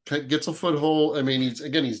foothold, gets a foothold. I mean, he's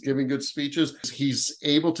giving good speeches. He's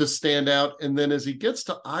able to stand out. And then as he gets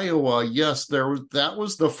to Iowa, yes, that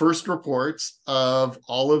was the first reports of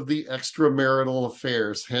all of the extramarital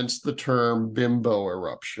affairs, hence the term bimbo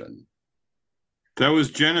eruption. That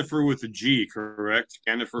was Jennifer with a G, correct?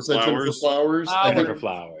 Jennifer Flowers? Jennifer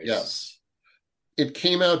Flowers. Yes. It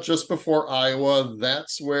came out just before Iowa.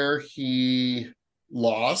 That's where he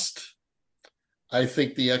lost. I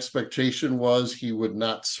think the expectation was he would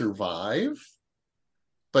not survive.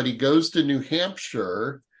 But he goes to New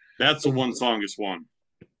Hampshire. That's the one Tsongas won.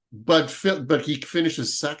 But he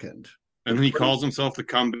finishes second. And he calls himself the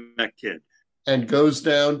comeback kid. And goes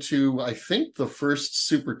down to, I think, the first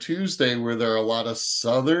Super Tuesday where there are a lot of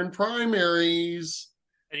Southern primaries.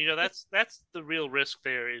 And that's the real risk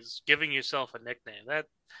there, is giving yourself a nickname. That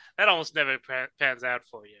almost never pans out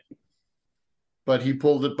for you. But he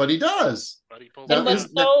pulled it. But he does.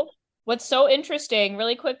 What's so interesting,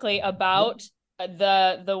 really quickly, about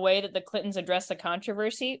the way that the Clintons address the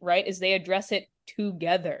controversy, right, is they address it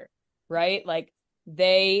together, right? Like,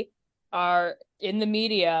 they are in the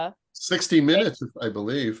media. 60 Minutes, I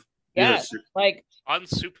believe. Yeah, yes. Like on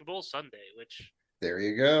Super Bowl Sunday, which there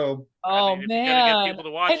you go. Oh, man, get people to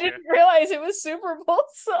watch I didn't realize it was Super Bowl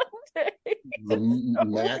Sunday. So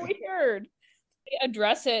weird. They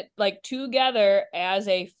address it like together as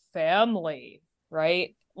a family,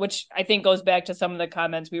 right? Which I think goes back to some of the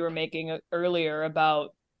comments we were making earlier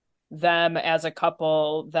about them as a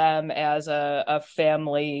couple, them as a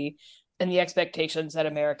family, and the expectations that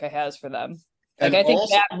America has for them. Like, I think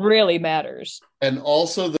that really matters. And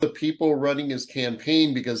also the people running his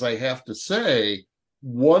campaign, because I have to say,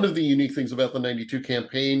 one of the unique things about the 92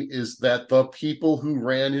 campaign is that the people who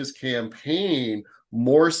ran his campaign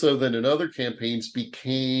more so than in other campaigns,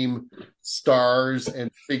 became stars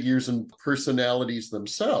and figures and personalities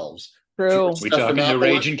themselves. True. We talking the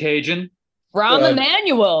Raging Cajun? Rahm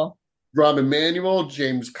Emanuel. Rahm Emanuel,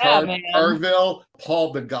 James Carville,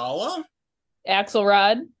 Paul Begala,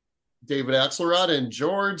 Axelrod, David Axelrod, and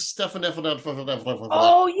George Stephanopoulos.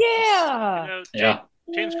 Oh yeah. Yeah.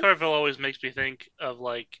 James Carville always makes me think of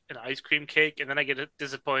like an ice cream cake, and then I get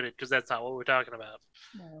disappointed because that's not what we're talking about.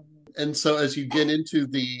 And so as you get into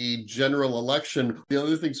the general election, the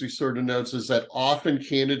other things we sort of notice is that often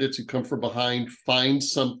candidates who come from behind find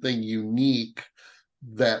something unique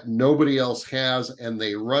that nobody else has, and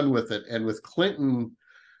they run with it. And with Clinton,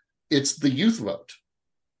 it's the youth vote.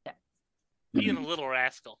 Being a little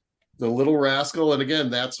rascal. The little rascal. And again,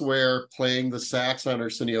 that's where playing the sax on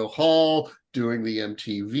Arsenio Hall, doing the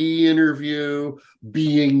MTV interview,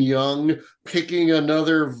 being young, picking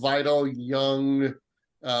another vital young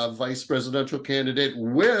vice presidential candidate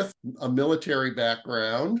with a military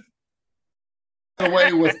background.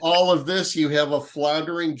 Away with all of this, you have a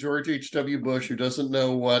floundering George H.W. Bush who doesn't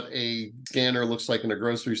know what a scanner looks like in a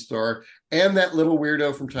grocery store, and that little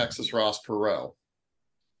weirdo from Texas, Ross Perot.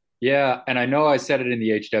 Yeah, and I know I said it in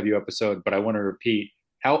the HW episode, but I want to repeat,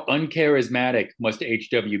 how uncharismatic must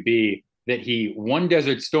HW be that he won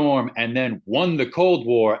Desert Storm and then won the Cold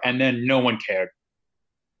War, and then no one cared?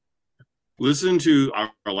 Listen to our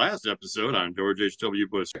last episode on George H.W.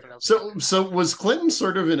 Bush. So was Clinton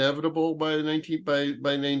sort of inevitable by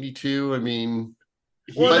 92? I mean,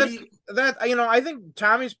 well, that I think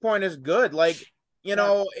Tommy's point is good. Like,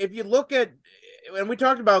 if you look at, and we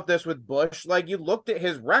talked about this with Bush, like you looked at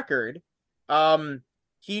his record,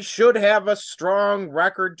 he should have a strong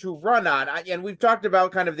record to run on. And we've talked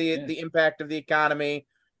about kind of the impact of the economy,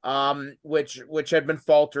 which had been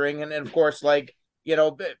faltering, and of course, like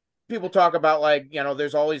people talk about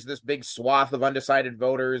there's always this big swath of undecided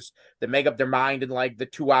voters that make up their mind in like the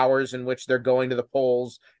 2 hours in which they're going to the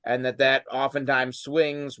polls, and that oftentimes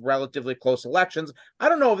swings relatively close elections. I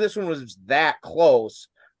don't know if this one was that close.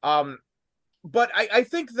 But I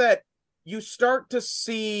think that you start to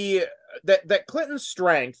see that Clinton's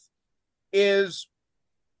strength is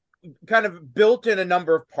kind of built in a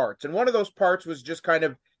number of parts. And one of those parts was just kind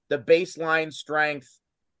of the baseline strength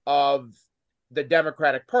of the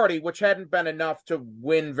Democratic Party, which hadn't been enough to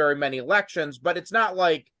win very many elections. But it's not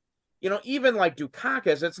like, even like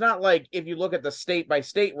Dukakis, it's not like if you look at the state by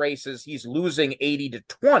state races, he's losing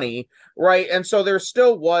 80-20, right? And so there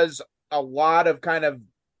still was a lot of kind of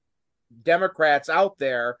Democrats out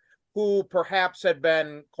there who perhaps had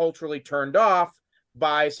been culturally turned off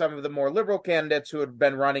by some of the more liberal candidates who had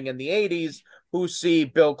been running in the 80s, who see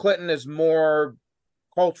Bill Clinton as more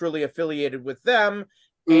culturally affiliated with them.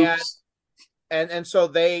 And so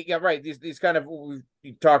they, these kind of,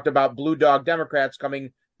 we talked about blue dog Democrats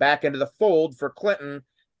coming back into the fold for Clinton.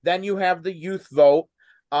 Then you have the youth vote.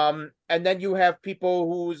 And then you have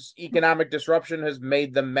people whose economic disruption has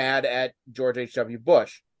made them mad at George H.W.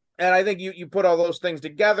 Bush. And I think you put all those things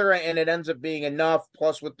together and it ends up being enough,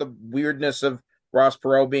 plus with the weirdness of Ross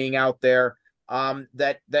Perot being out there,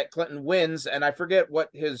 that Clinton wins. And I forget what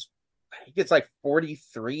he gets like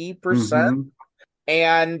 43%. Mm-hmm.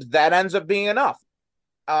 And that ends up being enough.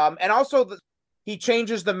 And also he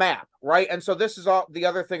changes the map, right? And so this is all the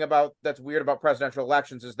other thing that's weird about presidential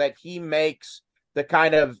elections is that he makes the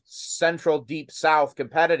kind of central deep South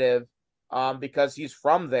competitive because he's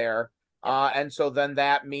from there. And so then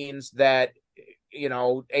that means that,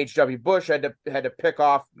 H.W. Bush had to pick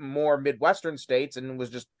off more Midwestern states and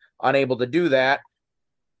was just unable to do that.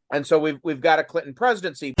 And so we've got a Clinton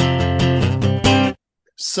presidency.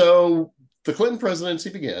 So the Clinton presidency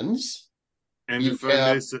begins. And if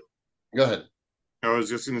I may say, go ahead. I was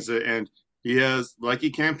just going to say, and he has, like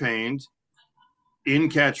he campaigned in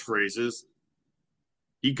catchphrases,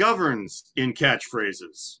 he governs in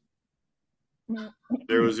catchphrases.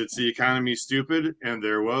 There was "It's the economy, stupid," and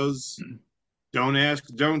there was "Don't ask,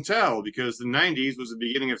 don't tell," because the 90s was the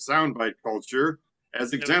beginning of soundbite culture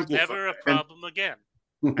as exemplified. It was never a problem again.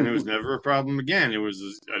 And it was never a problem again. It was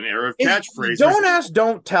an era of catchphrases. Don't ask,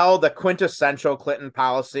 don't tell, the quintessential Clinton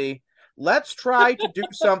policy. Let's try to do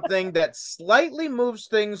something that slightly moves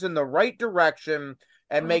things in the right direction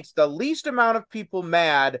and makes the least amount of people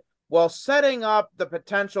mad while setting up the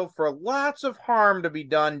potential for lots of harm to be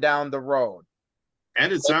done down the road.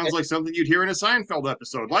 And it sounds like something you'd hear in a Seinfeld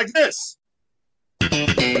episode, like this.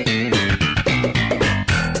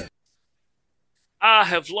 I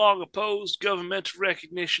have long opposed governmental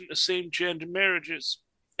recognition of same-gender marriages,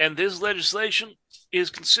 and this legislation is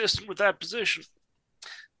consistent with that position.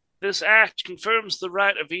 This act confirms the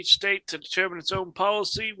right of each state to determine its own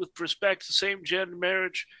policy with respect to same-gender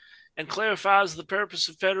marriage and clarifies the purpose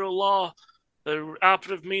of federal law, the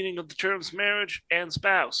operative meaning of the terms marriage and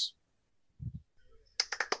spouse.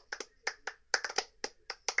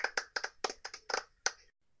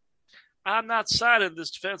 I'm not signing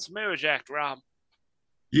this Defense of Marriage Act, Rob.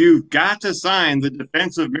 You've got to sign the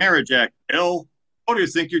Defense of Marriage Act, Bill.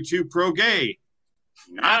 Voters think you're too pro-gay.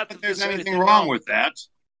 Not that there's anything wrong with that.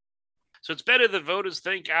 So it's better that voters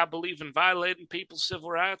think I believe in violating people's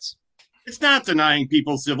civil rights? It's not denying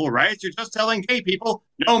people civil rights. You're just telling gay people,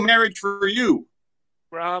 no marriage for you.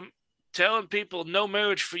 Rob, telling people no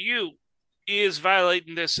marriage for you is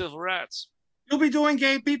violating their civil rights. You'll be doing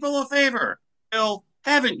gay people a favor. Bill,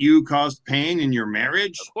 haven't you caused pain in your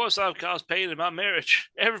marriage? Of course I've caused pain in my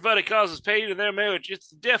marriage. Everybody causes pain in their marriage. It's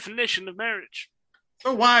the definition of marriage.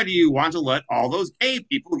 So why do you want to let all those gay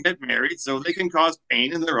people get married so they can cause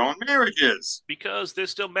pain in their own marriages? Because they're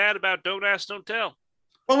still mad about Don't Ask, Don't Tell.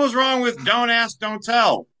 What was wrong with Don't Ask, Don't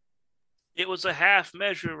Tell? It was a half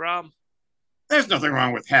measure, Rob. There's nothing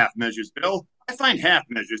wrong with half measures, Bill. I find half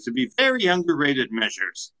measures to be very underrated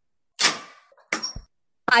measures.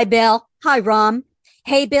 Hi, Bill. Hi, Rom.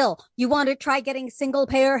 Hey, Bill, you want to try getting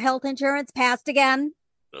single-payer health insurance passed again?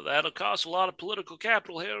 Well, that'll cost a lot of political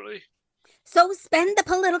capital, Hillary. So spend the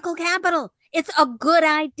political capital. It's a good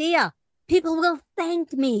idea. People will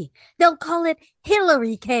thank me. They'll call it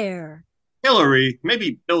Hillary Care. Hillary,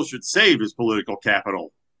 maybe Bill should save his political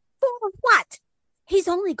capital. For what? He's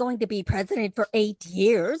only going to be president for 8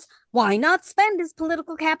 years. Why not spend his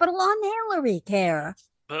political capital on Hillary Care?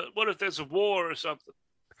 But what if there's a war or something?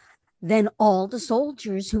 Then all the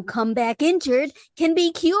soldiers who come back injured can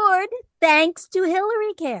be cured thanks to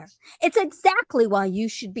Hillary Care. It's exactly why you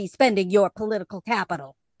should be spending your political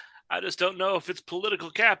capital. I just don't know if it's political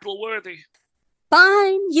capital worthy.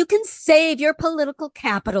 Fine, you can save your political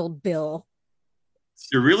capital, Bill.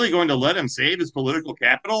 You're really going to let him save his political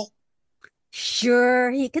capital? Sure,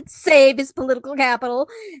 he could save his political capital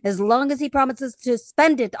as long as he promises to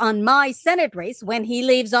spend it on my Senate race when he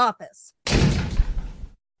leaves office.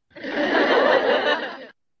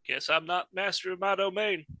 Guess I'm not master of my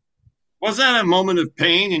domain. Was that a moment of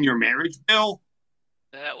pain in your marriage, Bill?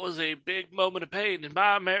 That was a big moment of pain in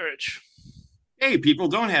my marriage. Gay people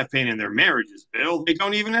don't have pain in their marriages, Bill. They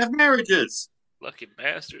don't even have marriages. Lucky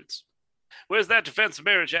bastards. Where's that Defense of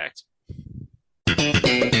Marriage Act?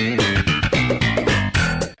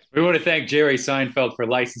 We want to thank Jerry Seinfeld for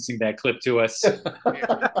licensing that clip to us.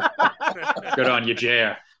 Good on you,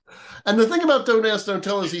 Jer. And the thing about Don't Ask, Don't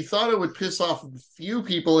Tell is he thought it would piss off a few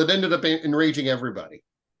people. It ended up enraging everybody.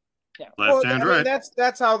 Yeah. Well, I mean,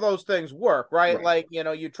 that's how those things work, right? Like, you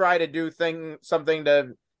know, you try to do something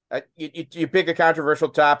to you pick a controversial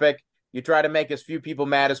topic, you try to make as few people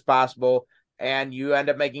mad as possible, and you end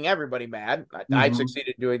up making everybody mad. I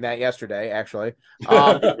succeeded doing that yesterday, actually,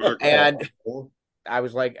 and I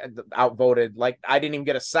was like outvoted. Like I didn't even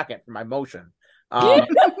get a second for my motion. Isn't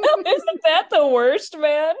that the worst,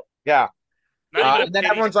 man? Yeah. And then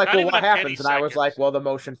everyone's like, well, what happens? And I was like, well, the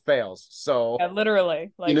motion fails. So yeah,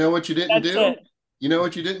 literally. Like, you know what you didn't do? It. You know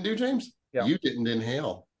what you didn't do, James? Yeah. You didn't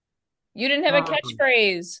inhale. You didn't have a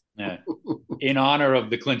catchphrase. Yeah. In honor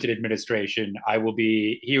of the Clinton administration, I will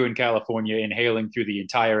be here in California inhaling through the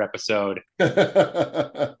entire episode.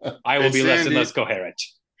 I will be less and less coherent.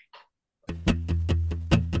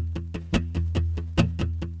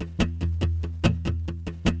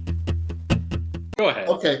 Go ahead.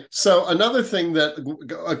 Okay, so another thing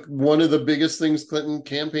that one of the biggest things Clinton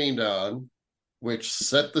campaigned on, which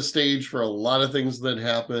set the stage for a lot of things that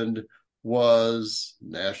happened, was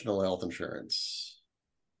national health insurance.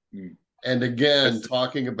 And again,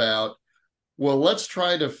 talking about, well, let's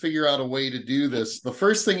try to figure out a way to do this. The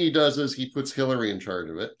first thing he does is he puts Hillary in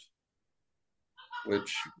charge of it,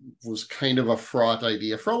 which was kind of a fraught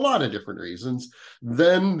idea for a lot of different reasons.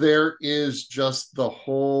 Then there is just the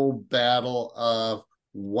whole battle of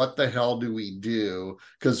what the hell do we do?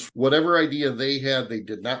 Because whatever idea they had, they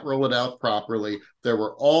did not roll it out properly. There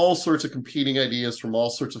were all sorts of competing ideas from all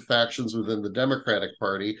sorts of factions within the Democratic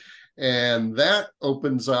Party. And that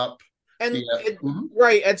opens up. And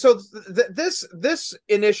right. And so this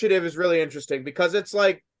initiative is really interesting because it's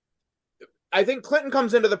like, I think Clinton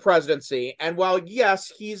comes into the presidency, and while,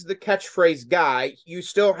 yes, he's the catchphrase guy, you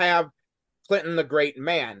still have Clinton the great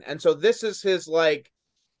man. And so this is his, like,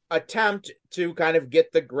 attempt to kind of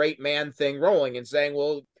get the great man thing rolling and saying,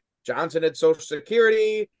 well, Johnson had Social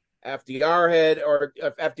Security, FDR had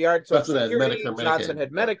Social Security, Johnson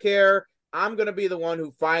had Medicare. I'm going to be the one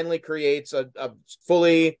who finally creates a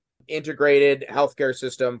fully integrated healthcare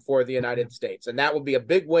system for the United States. And that will be a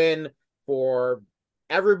big win for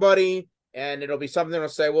everybody. And it'll be something that'll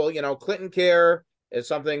say, well, Clinton Care is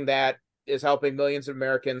something that is helping millions of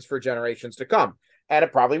Americans for generations to come. And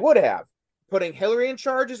it probably would have. Putting Hillary in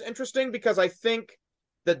charge is interesting because I think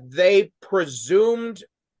that they presumed,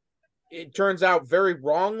 it turns out very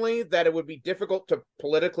wrongly, that it would be difficult to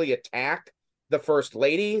politically attack the first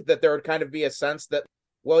lady, that there would kind of be a sense that,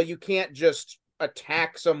 well, you can't just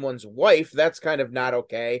attack someone's wife. That's kind of not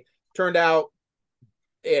okay. Turned out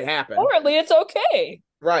it happened. Apparently it's okay.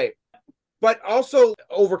 Right. But also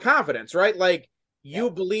overconfidence, right? Like you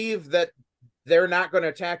believe that they're not going to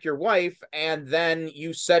attack your wife, and then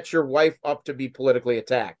you set your wife up to be politically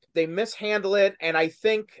attacked. They mishandle it, and I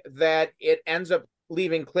think that it ends up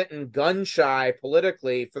leaving Clinton gun shy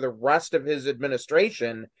politically for the rest of his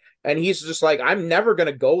administration. And he's just like, I'm never going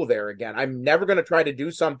to go there again. I'm never going to try to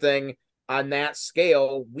do something on that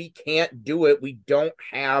scale. We can't do it. We don't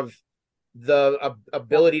have the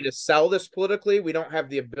ability to sell this politically. We don't have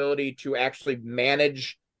the ability to actually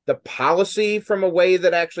manage the policy from a way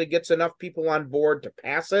that actually gets enough people on board to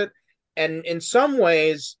pass it. And in some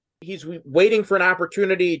ways, he's waiting for an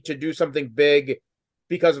opportunity to do something big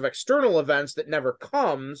because of external events that never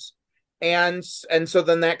comes. And so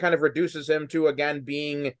then that kind of reduces him to, again,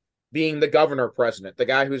 being the governor president, the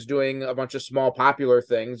guy who's doing a bunch of small popular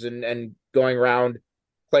things and going around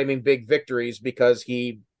claiming big victories because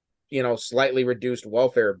he, slightly reduced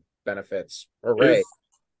welfare benefits. Hooray.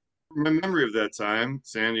 My memory of that time,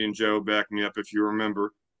 Sandy and Joe back me up if you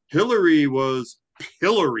remember, Hillary was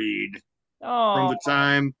pilloried from the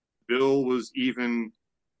time Bill was even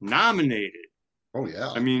nominated. Oh,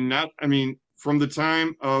 yeah. From the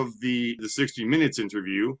time of the 60 Minutes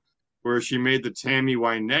interview where she made the Tammy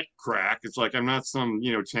Wynette crack. It's like, I'm not some,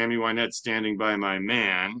 Tammy Wynette standing by my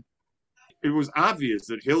man. It was obvious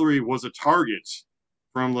that Hillary was a target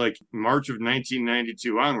from like March of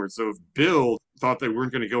 1992 onward. So if Bill thought they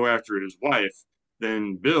weren't going to go after his wife,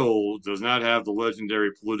 then Bill does not have the legendary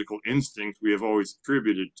political instinct we have always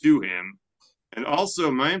attributed to him. And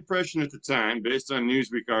also my impression at the time, based on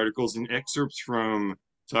Newsweek articles and excerpts from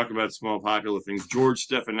Talk About Small Popular Things, George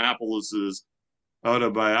Stephanopoulos'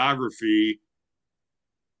 autobiography,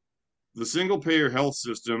 the single-payer health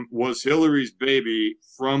system was Hillary's baby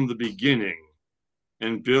from the beginning,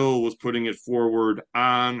 and Bill was putting it forward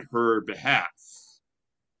on her behalf.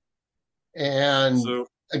 And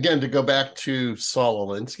again, to go back to Saul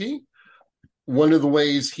Alinsky, one of the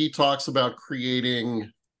ways he talks about creating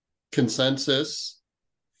consensus,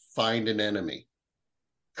 find an enemy,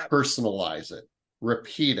 personalize it,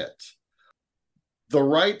 repeat it. The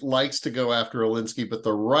right likes to go after Alinsky, but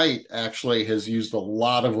the right actually has used a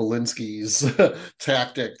lot of Alinsky's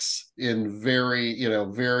tactics in very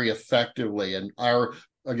effectively. And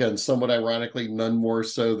again, somewhat ironically, none more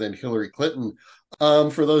so than Hillary Clinton.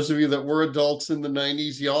 For those of you that were adults in the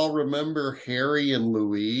 90s, y'all remember Harry and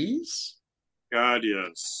Louise? God,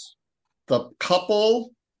 yes. The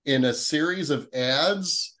couple in a series of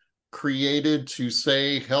ads created to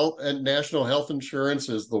say health and national health insurance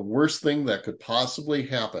is the worst thing that could possibly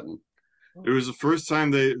happen. It was the first time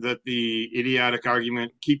that the idiotic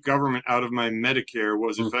argument, keep government out of my Medicare,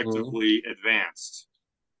 was effectively advanced.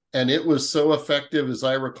 And it was so effective, as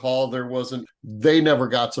I recall, they never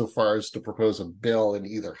got so far as to propose a bill in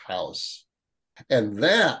either house. And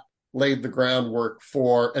that laid the groundwork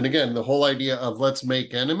for, and again, the whole idea of let's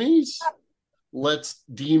make enemies, let's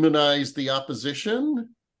demonize the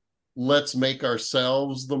opposition, let's make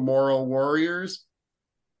ourselves the moral warriors.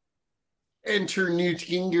 Enter Newt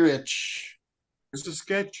Gingrich. There's a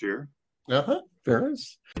sketch here. There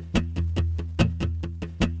is.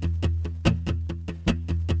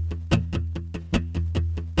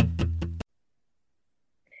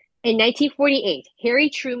 In 1948, Harry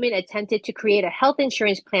Truman attempted to create a health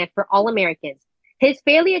insurance plan for all Americans. His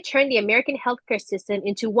failure turned the American healthcare system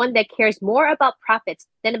into one that cares more about profits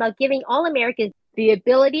than about giving all Americans the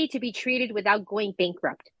ability to be treated without going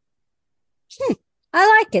bankrupt.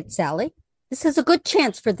 I like it, Sally. This is a good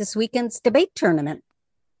chance for this weekend's debate tournament.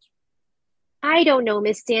 I don't know,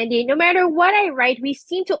 Miss Sandy. No matter what I write, we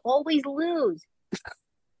seem to always lose.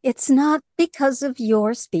 It's not because of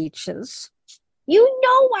your speeches. You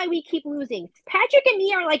know why we keep losing. Patrick and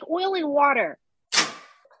me are like oil and water.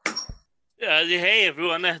 Hey,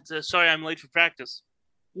 everyone. Sorry I'm late for practice.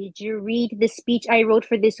 Did you read the speech I wrote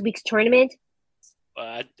for this week's tournament?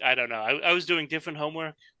 I don't know. I was doing different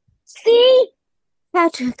homework. See?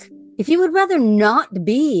 Patrick, if you would rather not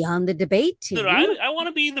be on the debate team... I want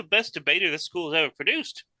to be the best debater this school has ever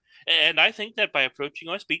produced. And I think that by approaching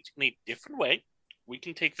our speech in a different way, We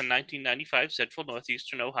can take the 1995 Central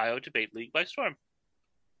Northeastern Ohio Debate League by storm.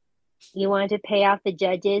 You want to pay off the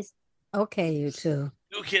judges? Okay, you two.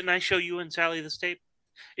 Can I show you and Sally this tape?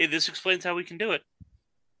 This explains how we can do it.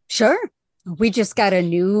 Sure. We just got a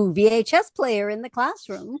new VHS player in the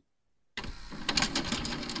classroom.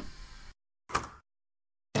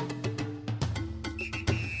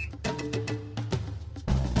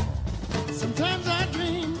 Sometimes I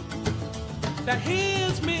dream that he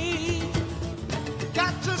is me.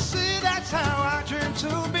 Got to see that's how I dream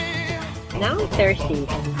to be. Now I'm thirsty.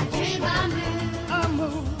 I dream I move, I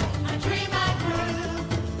move. I dream I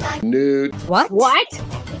groove. Like Nude. What? What?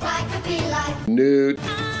 if I could be like, Nude.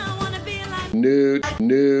 I wanna be like, Nude.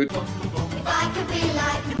 Nude. if I could be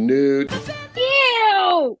like. Nude.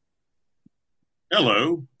 Ew!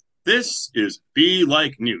 Hello, this is Be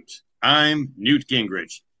Like Newt. I'm Newt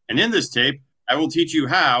Gingrich, and in this tape, I will teach you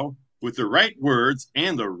how, with the right words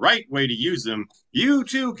and the right way to use them, you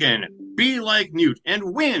too can be like Newt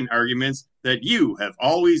and win arguments that you have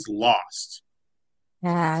always lost.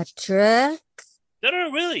 Patrick?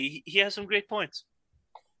 No, really. He has some great points.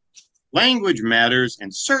 Language matters,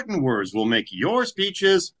 and certain words will make your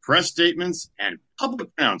speeches, press statements, and public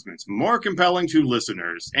announcements more compelling to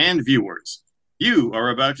listeners and viewers. You are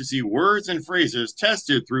about to see words and phrases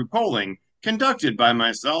tested through polling conducted by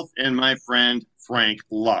myself and my friend Frank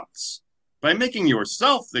Lutz. By making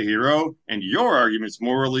yourself the hero and your arguments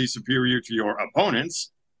morally superior to your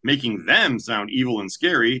opponents, making them sound evil and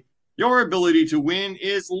scary, your ability to win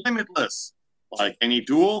is limitless. Like any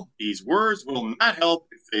tool, these words will not help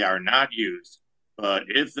if they are not used. But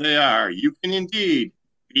if they are, you can indeed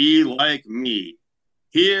be like me.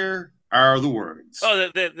 Here are the words. Oh,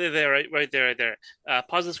 they're right there.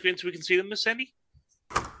 Pause the screen so we can see them, Miss Sandy.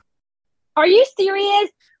 Are you serious?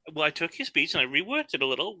 Well, I took your speech and I reworked it a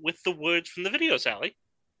little with the words from the video, Sally.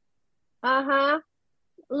 Uh-huh.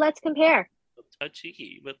 Let's compare.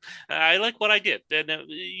 Cheeky, but I like what I did.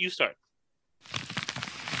 You start.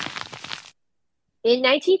 In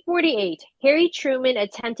 1948, Harry Truman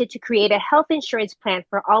attempted to create a health insurance plan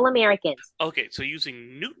for all Americans. Okay, so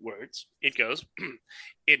using Newt words, it goes,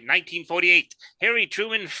 in 1948, Harry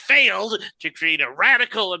Truman failed to create a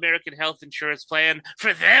radical American health insurance plan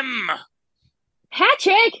for them.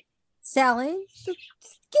 Patrick! Sally, give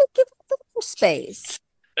them space.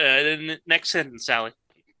 Next sentence, Sally.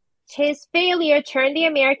 His failure turned the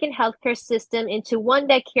American healthcare system into one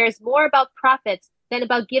that cares more about profits than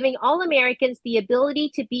about giving all Americans the ability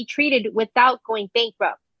to be treated without going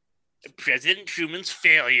bankrupt. President Truman's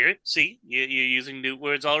failure, see, you're using new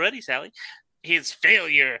words already, Sally. His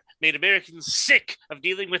failure made Americans sick of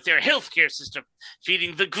dealing with their healthcare system,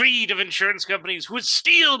 feeding the greed of insurance companies who would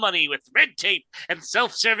steal money with red tape and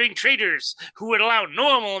self-serving traders who would allow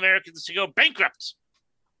normal Americans to go bankrupt.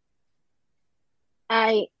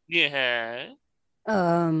 Yeah.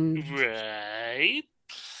 Right.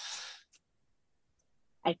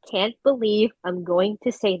 I can't believe I'm going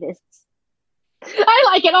to say this. I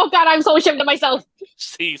like it. Oh, God, I'm so ashamed of myself.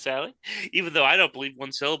 See, Sally, even though I don't believe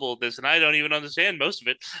one syllable of this and I don't even understand most of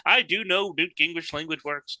it, I do know Newt Gingrich language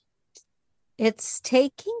works. It's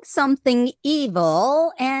taking something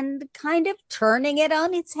evil and kind of turning it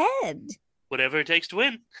on its head. Whatever it takes to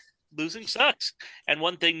win. Losing sucks. And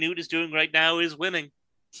one thing Newt is doing right now is winning.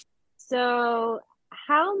 So,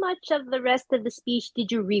 how much of the rest of the speech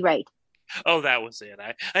did you rewrite? Oh, that was it.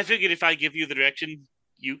 I figured if I give you the direction,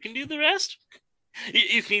 you can do the rest.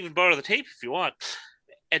 You can even borrow the tape if you want.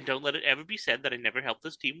 And don't let it ever be said that I never helped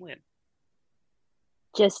this team win.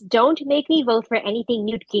 Just don't make me vote for anything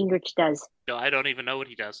Newt Gingrich does. No, I don't even know what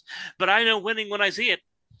he does. But I know winning when I see it.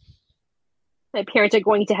 My parents are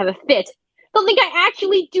going to have a fit. They'll think I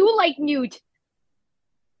actually do like Newt.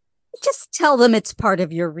 Just tell them it's part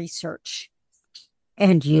of your research.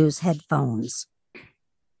 And use headphones.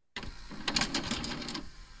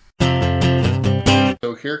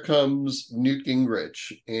 So here comes Newt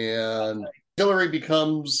Gingrich, and Hillary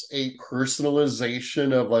becomes a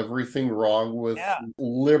personalization of everything wrong with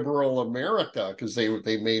liberal America, because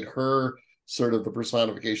they made her sort of the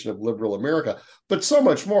personification of liberal America. But so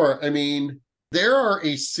much more. I mean, there are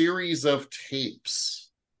a series of tapes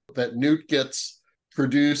that Newt gets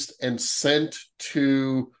produced and sent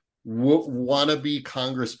to wannabe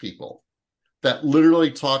Congress people that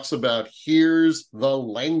literally talks about, here's the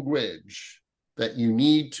language that you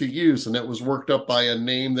need to use. And that was worked up by a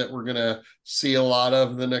name that we're going to see a lot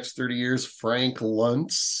of in the next 30 years, Frank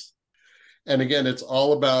Luntz. And again, it's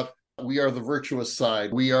all about, we are the virtuous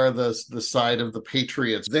side. We are the side of the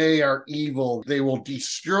patriots. They are evil. They will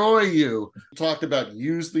destroy you. We talked about,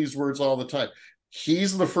 use these words all the time.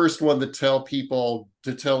 he's the first one to tell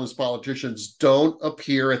his politicians, don't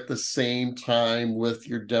appear at the same time with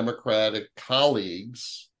your Democratic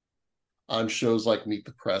colleagues on shows like Meet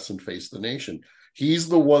the Press and Face the Nation. He's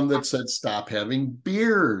the one that said, stop having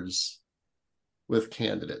beers with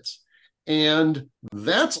candidates. And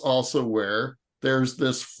that's also where there's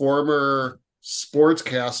this former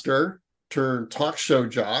sportscaster turned talk show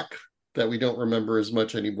jock that we don't remember as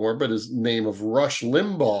much anymore, but his name of Rush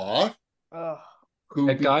Limbaugh.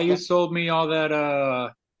 That guy you sold me all that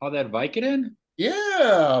Vicodin?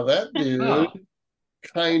 Yeah, that dude. Oh.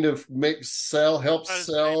 Kind of helps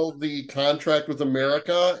sell the contract with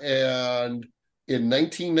America. And in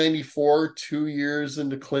 1994, 2 years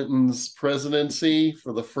into Clinton's presidency,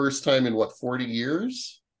 for the first time in 40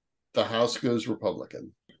 years, the House goes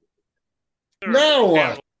Republican. Now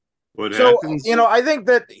what? What So happens? I think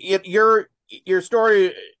that your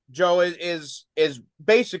story, Joe, is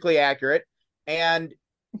basically accurate,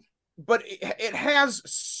 but it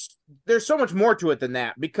has, there's so much more to it than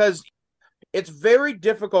that, because it's very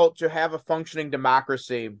difficult to have a functioning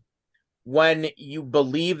democracy when you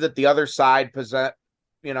believe that the other side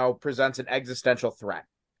presents an existential threat.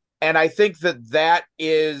 And I think that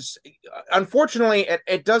is, unfortunately,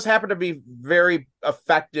 it does happen to be very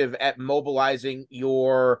effective at mobilizing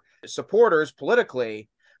your supporters politically.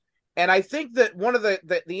 And I think that one of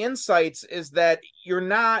the insights is that you're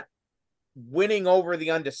not winning over the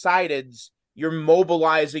undecideds, you're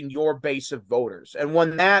mobilizing your base of voters. And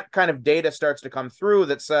when that kind of data starts to come through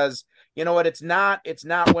that says, you know what, it's not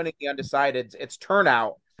winning the undecideds, it's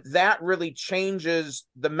turnout, that really changes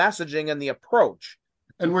the messaging and the approach.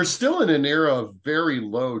 And we're still in an era of very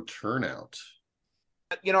low turnout.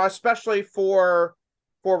 Especially for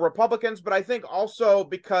Republicans, but I think also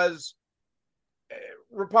because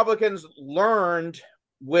Republicans learned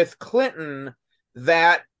with Clinton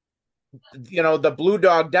that the blue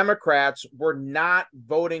dog Democrats were not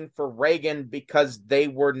voting for Reagan because they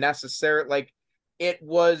were it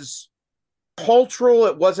was cultural,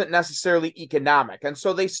 it wasn't necessarily economic. And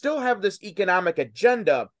so they still have this economic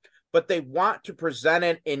agenda, but they want to present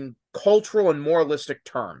it in cultural and moralistic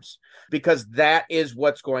terms because that is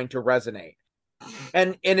what's going to resonate.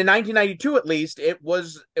 And in 1992, at least, it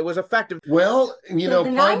was effective. Well,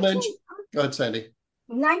 Paul mentioned. Go ahead, Sandy.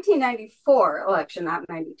 1994 election, not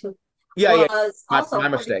 92. Yeah, was also my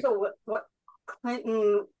mistake. What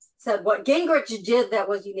Clinton said, what Gingrich did that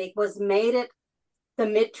was unique was made it the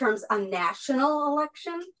midterms a national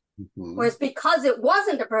election, whereas because it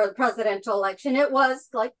wasn't a presidential election, it was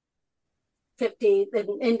like 50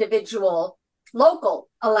 individual local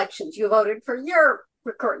elections. You voted for your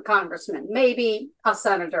current congressman, maybe a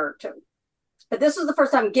senator or two. But this was the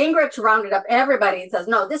first time Gingrich rounded up everybody and says,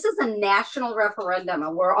 no, this is a national referendum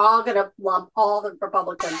and we're all going to lump all the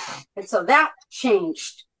Republicans. And so that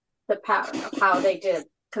changed the pattern of how they did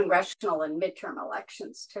congressional and midterm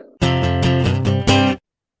elections too.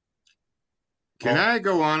 Can I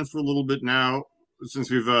go on for a little bit now? Since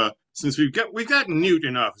we've got Newt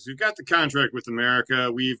in office, we've got the contract with America,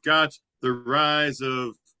 we've got the rise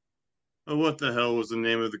of what the hell was the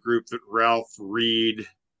name of the group that Ralph Reed?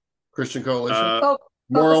 Christian Coalition.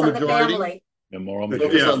 Moral majority. The moral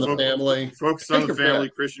majority. Focus on the family. Focus on the family.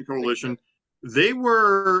 Christian Coalition. They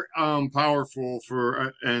were powerful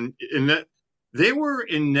for and that they were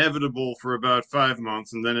inevitable for about 5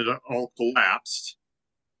 months, and then it all collapsed.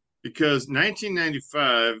 Because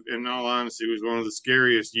 1995, in all honesty, was one of the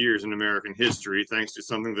scariest years in American history, thanks to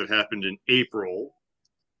something that happened in April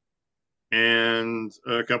and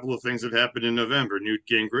a couple of things that happened in November. Newt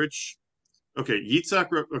Gingrich. Okay,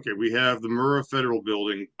 we have the Murrah Federal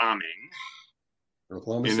Building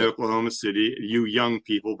bombing in Oklahoma City. You young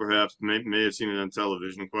people perhaps may have seen it on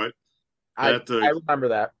television quite. I remember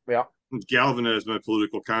that, yeah. Galvanized my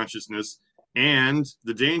political consciousness. And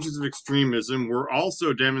the dangers of extremism were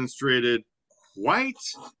also demonstrated quite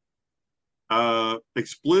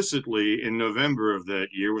explicitly in November of that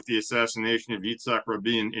year with the assassination of Yitzhak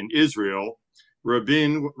Rabin in Israel.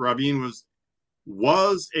 Rabin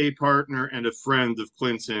was a partner and a friend of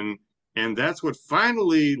Clinton, and that's what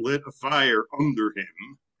finally lit a fire under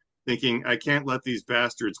him, thinking, I can't let these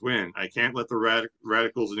bastards win. I can't let the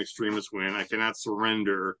radicals and extremists win. I cannot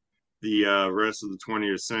surrender the rest of the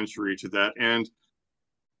 20th century to that. And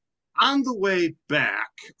on the way back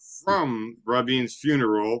from Rabin's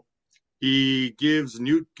funeral, he gives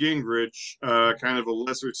Newt Gingrich kind of a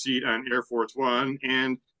lesser seat on Air Force One,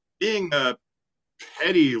 and being a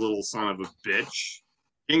petty little son of a bitch,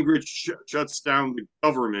 Gingrich shuts down the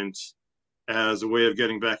government as a way of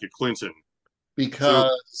getting back at Clinton.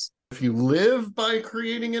 Because If you live by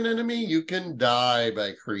creating an enemy, you can die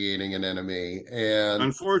by creating an enemy. And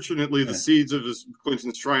unfortunately, the seeds of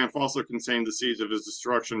Clinton's triumph also contained the seeds of his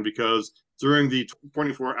destruction, because during the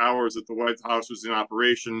 24 hours that the White House was in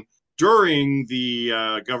operation, during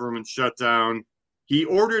the government shutdown, he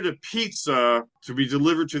ordered a pizza to be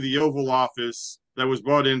delivered to the Oval Office that was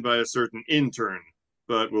brought in by a certain intern,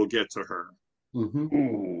 but we'll get to her. Mm-hmm.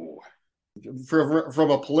 Ooh. From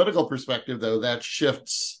a political perspective, though, that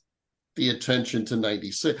shifts the attention to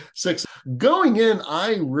 96. Going in,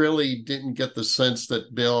 I really didn't get the sense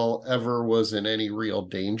that Bill ever was in any real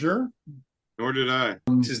danger. Nor did I.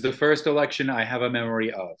 This is the first election I have a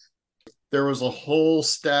memory of. There was a whole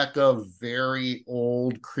stack of very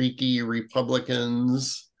old, creaky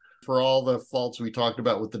Republicans. For all the faults we talked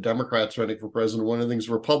about with the Democrats running for president, one of the things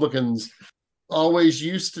Republicans always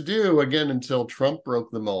used to do, again, until Trump broke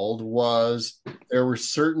the mold, was there were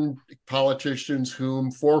certain politicians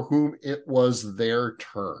for whom it was their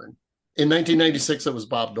turn. In 1996, it was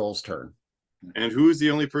Bob Dole's turn. And who is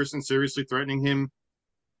the only person seriously threatening him?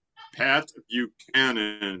 Pat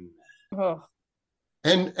Buchanan. Oh.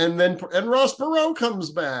 And Ross Perot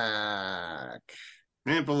comes back.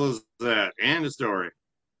 Simple as that. And a story.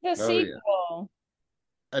 The sequel. Yeah.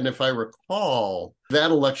 And if I recall, that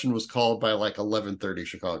election was called by like 11:30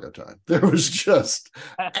 Chicago time. There was just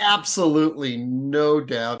absolutely no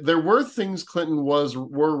doubt. There were things Clinton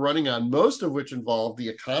were running on, most of which involved the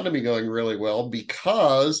economy going really well,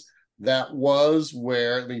 because that was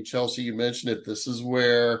where, I mean, Chelsea, you mentioned it, this is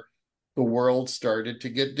where the world started to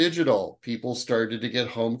get digital. People started to get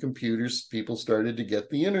home computers. People started to get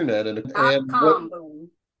the internet.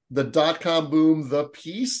 The dot-com boom, the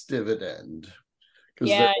peace dividend. Because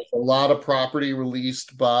there was a lot of property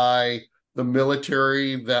released by the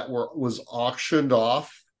military that was auctioned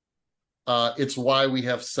off. It's why we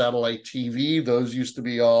have satellite TV. Those used to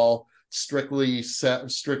be all strictly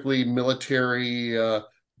military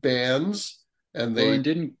bands, and they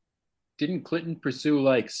didn't Clinton pursue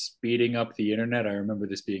like speeding up the internet? I remember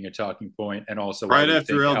this being a talking point, and also right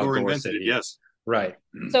after Al Gore invented it. Yes, right.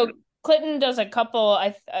 So Clinton does a couple,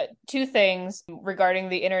 two things regarding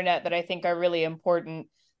the internet that I think are really important.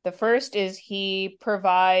 The first is he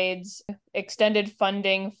provides extended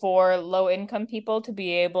funding for low-income people to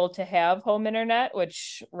be able to have home internet,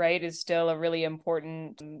 which, right, is still a really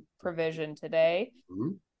important provision today.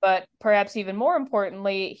 Mm-hmm. But perhaps even more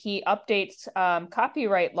importantly, he updates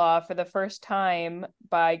copyright law for the first time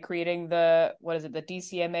by creating the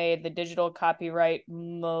DCMA, the Digital Copyright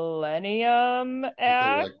Millennium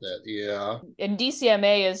Act. Like that, yeah. And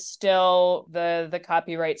DCMA is still the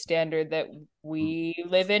copyright standard that we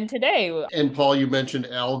live in today. And Paul, you mentioned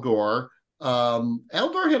Al Gore. Al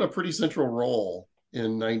Gore had a pretty central role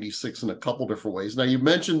in 96 in a couple different ways. Now, you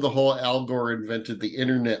mentioned the whole Al Gore invented the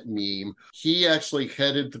internet meme. He actually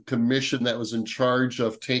headed the commission that was in charge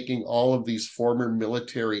of taking all of these former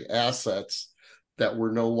military assets that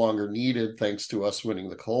were no longer needed, thanks to us winning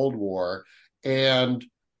the Cold War, and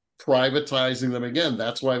privatizing them again.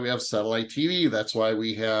 That's why we have satellite TV. That's why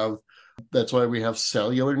we have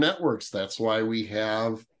cellular networks. That's why we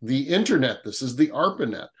have the internet. This is the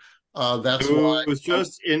ARPANET. That's why it was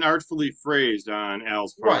just inartfully phrased on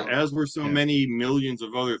Al's part, right, as were so many millions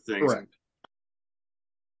of other things. Correct.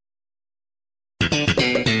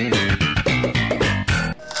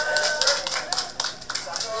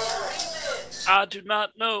 I do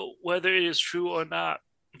not know whether it is true or not.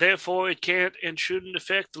 Therefore, it can't and shouldn't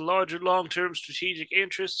affect the larger long-term strategic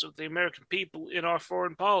interests of the American people in our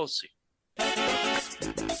foreign policy. Hey,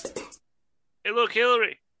 look,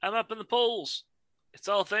 Hillary, I'm up in the polls. It's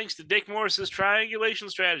all thanks to Dick Morris's triangulation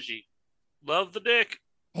strategy. Love the Dick.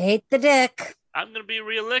 Hate the Dick. I'm going to be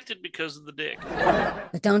reelected because of the Dick.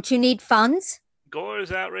 But don't you need funds? Gore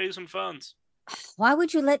is out raising funds. Why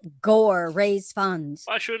would you let Gore raise funds?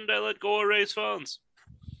 Why shouldn't I let Gore raise funds?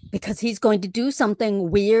 Because he's going to do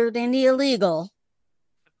something weird and illegal.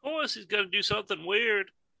 Of course he's going to do something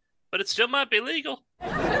weird, but it still might be legal.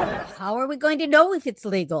 How are we going to know if it's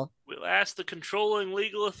legal? We'll ask the controlling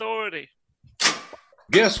legal authority.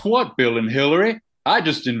 Guess what, Bill and Hillary? I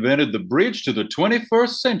just invented the bridge to the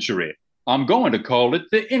 21st century. I'm going to call it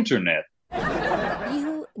the Internet.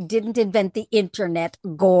 You didn't invent the Internet,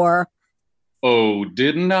 Gore. Oh,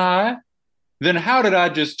 didn't I? Then how did I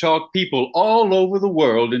just talk people all over the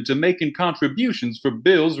world into making contributions for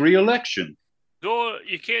Bill's re-election? Gore,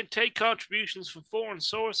 you can't take contributions from foreign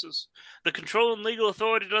sources. The controlling legal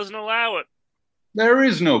authority doesn't allow it. There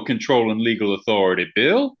is no controlling legal authority,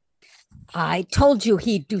 Bill. I told you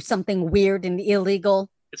he'd do something weird and illegal.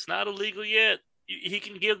 It's not illegal yet. He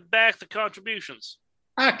can give back the contributions.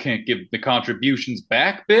 I can't give the contributions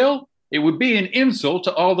back, Bill. It would be an insult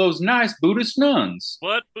to all those nice Buddhist nuns.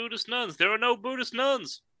 What Buddhist nuns? There are no Buddhist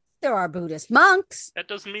nuns. There are Buddhist monks. That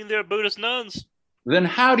doesn't mean there are Buddhist nuns. Then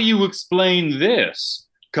how do you explain this?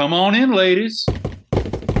 Come on in, ladies.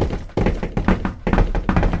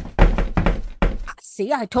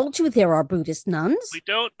 See, I told you there are Buddhist nuns. We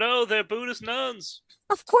don't know they're Buddhist nuns.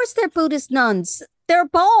 Of course they're Buddhist nuns. They're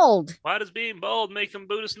bald. Why does being bald make them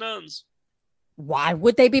Buddhist nuns? Why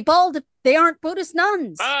would they be bald if they aren't Buddhist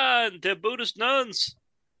nuns? Fine, they're Buddhist nuns.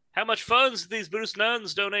 How much funds do these Buddhist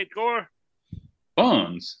nuns donate, Gore?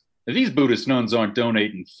 Funds? These Buddhist nuns aren't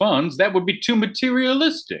donating funds. That would be too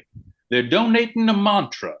materialistic. They're donating a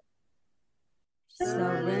mantra.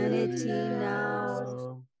 Serenity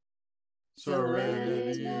now.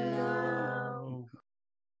 Serenity now.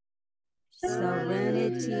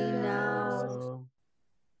 Serenity now.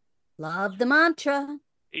 Love the mantra.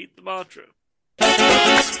 Eat the mantra.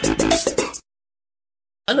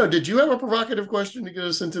 I know. Did you have a provocative question to get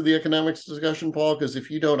us into the economics discussion, Paul? Because if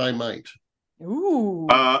you don't, I might. Ooh.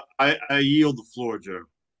 I yield the floor, Joe.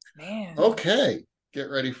 Man. Okay, get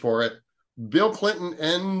ready for it. Bill Clinton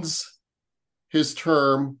ends his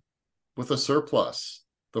term with a surplus.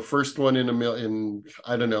 The first one in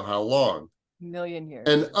I don't know how long. Million years.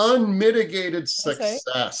 An unmitigated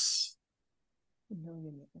success. A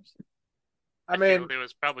million years. I mean, there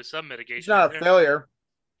was probably some mitigation. It's not a failure.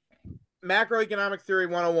 Macroeconomic theory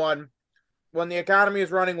 101. When the economy is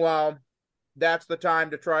running well, that's the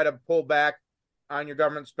time to try to pull back on your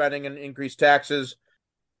government spending and increase taxes.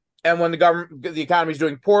 And when the economy is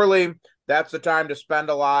doing poorly, that's the time to spend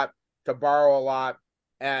a lot, to borrow a lot,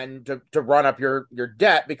 and to run up your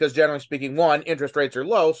debt, because generally speaking, one, interest rates are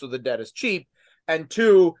low, so the debt is cheap, and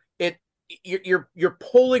two, you're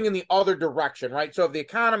pulling in the other direction, right? So if the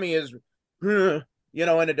economy is, in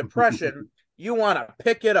a depression, you want to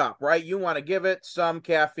pick it up, right? You want to give it some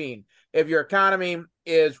caffeine. If your economy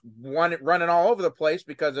is running all over the place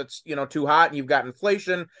because it's too hot and you've got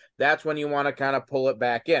inflation, that's when you want to kind of pull it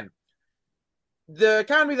back in. The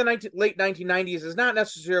economy of the late 1990s is not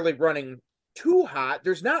necessarily running too hot.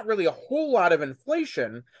 There's not really a whole lot of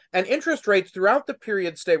inflation, and interest rates throughout the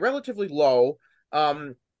period stay relatively low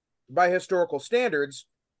by historical standards,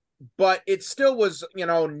 but it still was,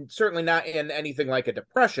 certainly not in anything like a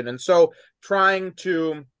depression. And so trying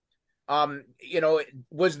to,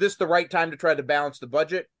 was this the right time to try to balance the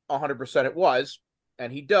budget? 100% it was.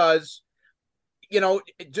 And he does,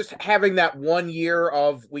 just having that 1 year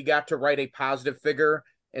of we got to write a positive figure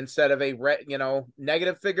instead of a,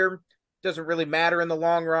 negative figure doesn't really matter in the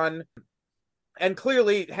long run. And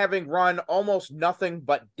clearly having run almost nothing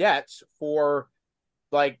but debts for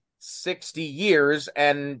like 60 years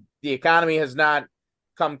and the economy has not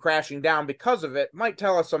come crashing down because of it might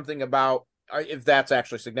tell us something about if that's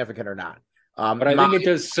actually significant or not. But I think it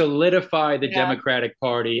does solidify the Democratic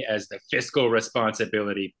Party as the fiscal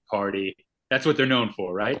responsibility party. That's what they're known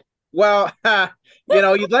for, right? Well,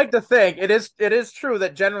 you'd like to think it is true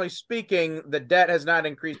that generally speaking, the debt has not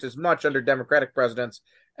increased as much under Democratic presidents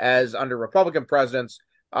as under Republican presidents,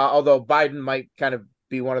 although Biden might kind of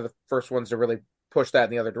be one of the first ones to really push that in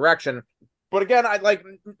the other direction. But again, I'd like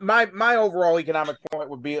my overall economic point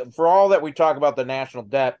would be, for all that we talk about the national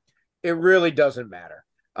debt, it really doesn't matter.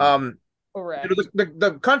 Correct.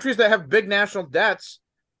 The countries that have big national debts,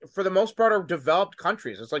 for the most part, are developed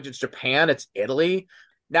countries. It's Japan, it's Italy.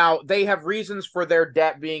 Now, they have reasons for their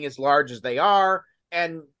debt being as large as they are,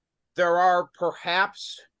 and there are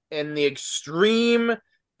perhaps in the extreme,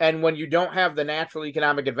 and when you don't have the natural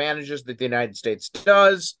economic advantages that the United States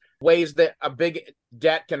does, ways that a big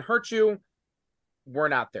debt can hurt you. We're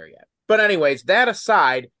not there yet. But anyways, that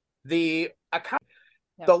aside, the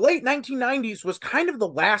late 1990s was kind of the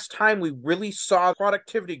last time we really saw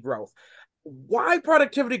productivity growth. Why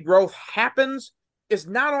productivity growth happens is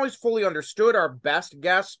not always fully understood. Our best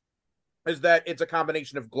guess is that it's a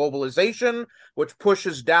combination of globalization, which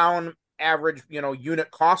pushes down average,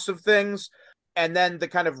 unit costs of things, and then the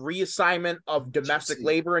kind of reassignment of domestic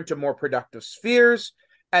labor into more productive spheres.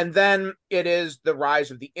 And then it is the rise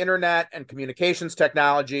of the internet and communications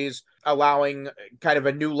technologies, allowing kind of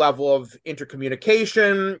a new level of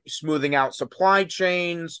intercommunication, smoothing out supply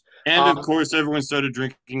chains. And of course, everyone started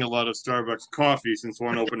drinking a lot of Starbucks coffee since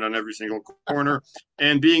one opened on every single corner,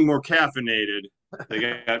 and being more caffeinated,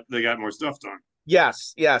 they got more stuff done.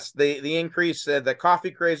 Yes. The increase, the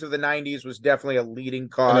coffee craze of the 90s was definitely a leading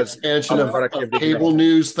cause. An expansion of cable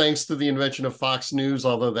news, thanks to the invention of Fox News,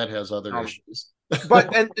 although that has other issues.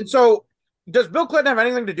 But and so does Bill Clinton have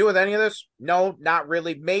anything to do with any of this? No, not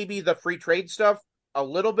really. Maybe the free trade stuff a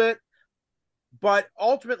little bit, but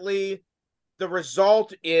ultimately the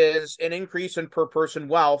result is an increase in per person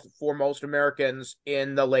wealth for most Americans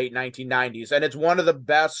in the late 1990s. And it's one of the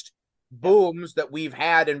best booms that we've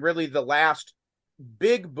had, and really the last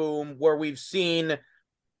big boom where we've seen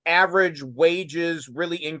average wages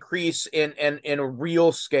really increase in a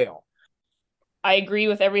real scale. I agree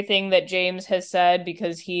with everything that James has said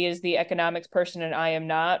because he is the economics person and I am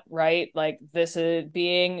not, right? Like, this is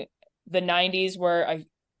being the 90s were a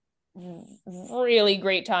really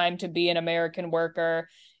great time to be an American worker.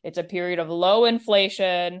 It's a period of low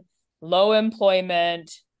inflation, low employment,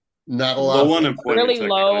 not a lot low of unemployment, really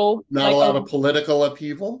low, not like a lot of political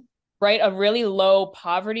upheaval, right? A really low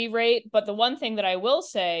poverty rate. But the one thing that I will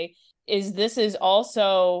say is this is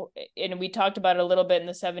also, and we talked about it a little bit in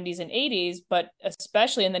the 70s and 80s, but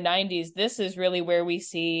especially in the 90s, this is really where we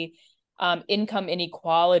see income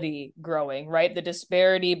inequality growing, right? The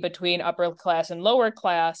disparity between upper class and lower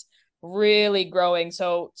class really growing.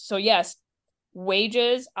 So yes,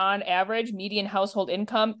 wages on average, median household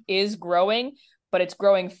income is growing, but it's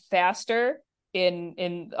growing faster in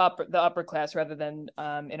the upper class rather than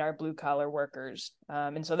in our blue collar workers.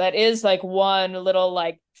 And so that is like one little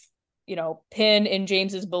like, you know, pin in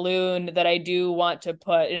James's balloon that I do want to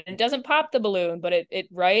put. It doesn't pop the balloon, but it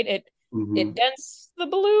dents the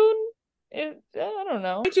balloon. I don't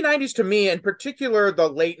know. 1990s to me, in particular, the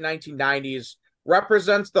late 1990s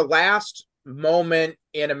represents the last moment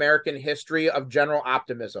in American history of general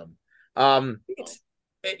optimism.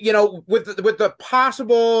 You know, with the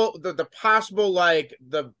possible like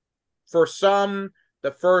for some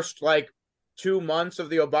the first like 2 months of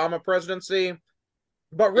the Obama presidency.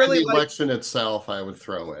 But really, the election itself, I would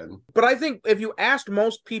throw in. But I think if you asked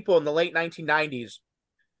most people in the late 1990s,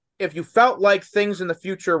 if you felt like things in the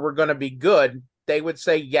future were going to be good, they would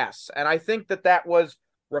say yes. And I think that was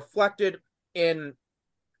reflected in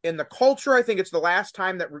the culture. I think it's the last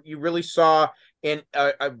time that you really saw in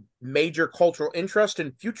a major cultural interest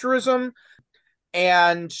in futurism.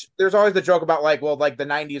 And there's always the joke about like, well, like the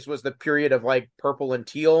 90s was the period of like purple and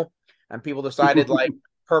teal, and people decided like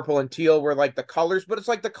purple and teal were like the colors, but it's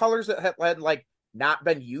like the colors that had like not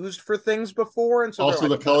been used for things before, and so also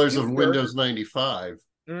like, the colors of Windows 95.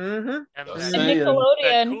 Mm-hmm. And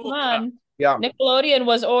Nickelodeon, come on. Yeah. Nickelodeon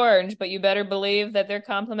was orange, but you better believe that their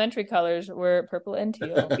complementary colors were purple and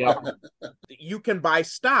teal. Yeah. You can buy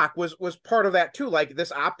stock was part of that too, like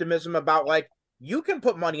this optimism about like you can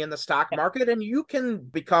put money in the stock market and you can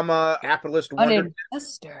become a capitalist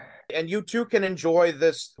investor. And you too can enjoy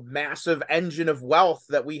this massive engine of wealth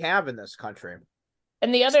that we have in this country.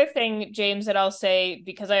 And the other thing, James, that I'll say,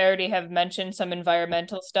 because I already have mentioned some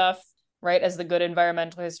environmental stuff, right, as the good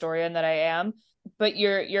environmental historian that I am, but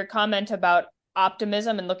your comment about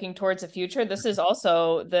optimism and looking towards the future, this is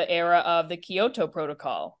also the era of the Kyoto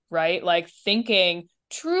Protocol, right? Like thinking,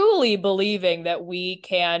 truly believing that we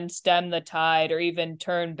can stem the tide or even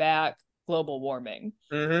turn back global warming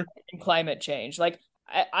and climate change. Like,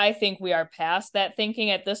 I think we are past that thinking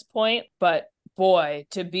at this point, but boy,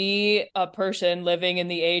 to be a person living in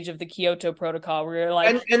the age of the Kyoto Protocol, where you're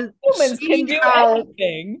like, and humans can do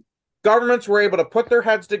anything. Governments were able to put their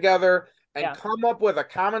heads together and come up with a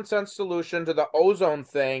common sense solution to the ozone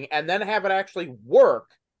thing and then have it actually work.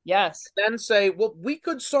 Yes. Then say, well, we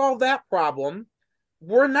could solve that problem.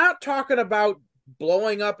 We're not talking about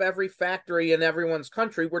blowing up every factory in everyone's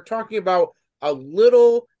country. We're talking about a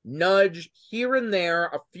little nudge here and there,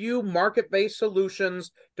 a few market-based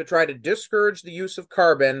solutions to try to discourage the use of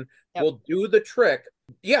carbon will do the trick.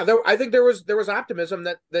 Yeah, I think there was optimism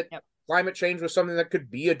that climate change was something that could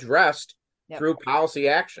be addressed through policy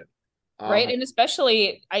action. Right, and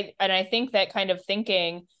especially, I think that kind of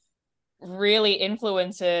thinking really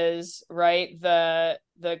influences, right, the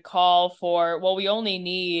call for, well, we only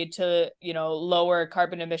need to, lower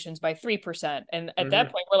carbon emissions by 3%. And at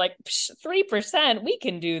that point, we're like, 3%, we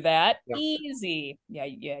can do that. Yeah. Easy. Yeah.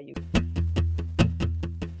 You.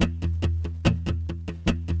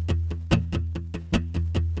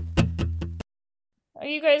 Are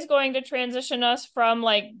you guys going to transition us from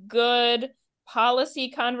like good policy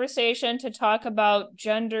conversation to talk about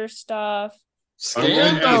gender stuff?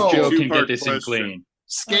 Scandal. Joe can get this in clean.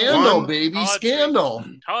 Scandal, baby, scandal.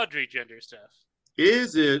 Tawdry gender stuff.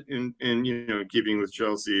 Is it in keeping with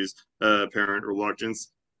Chelsea's apparent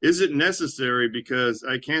reluctance? Is it necessary? Because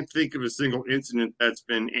I can't think of a single incident that's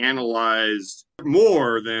been analyzed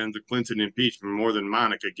more than the Clinton impeachment, more than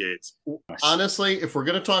Monica Gates. Honestly, if we're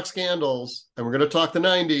going to talk scandals and we're going to talk the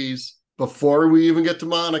 90s, before we even get to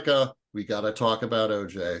Monica, we got to talk about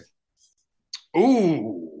OJ.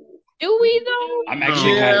 Ooh. Do we though? I'm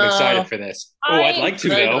actually kind of excited for this. I'd like to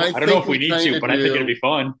though. I don't know if we need to, but I think it'd be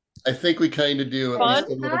fun. I think we kind of do. At Fun? least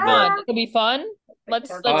a little bit. Fun. It could be fun.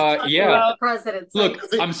 Let's yeah. The presidency. Look,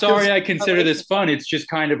 I'm sorry I consider this fun. It's just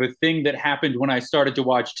kind of a thing that happened when I started to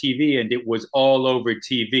watch TV, and it was all over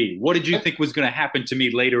TV. What did you think was going to happen to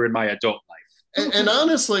me later in my adult life? And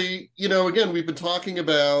honestly, again, we've been talking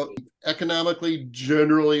about economically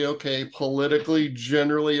generally okay, politically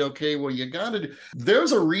generally okay. Well,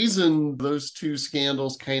 there's a reason those two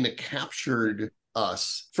scandals kind of captured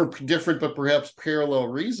us for different but perhaps parallel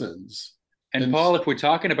reasons. And Paul, if we're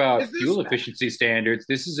talking about fuel efficiency standards,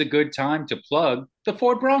 this is a good time to plug the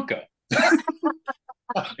Ford Bronco.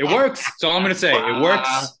 It works. That's all I'm going to say. It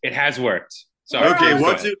works. It has worked. Sorry. Okay,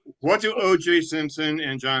 what do O.J. Simpson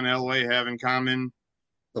and John Elway have in common?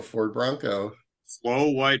 The Ford Bronco. Slow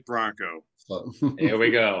white Bronco. There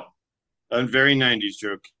we go. A very 90s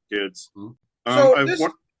joke, kids.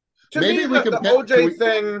 Maybe the OJ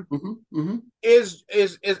thing is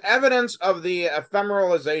evidence of the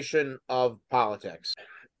ephemeralization of politics.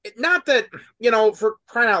 Not that, for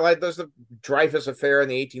crying out loud, there's the Dreyfus affair in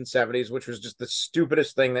the 1870s, which was just the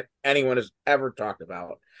stupidest thing that anyone has ever talked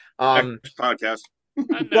about. Podcast.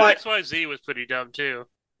 But XYZ was pretty dumb too.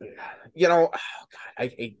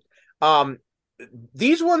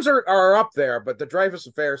 These ones are up there, but the Dreyfus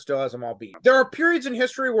affair still has them all beat. There are periods in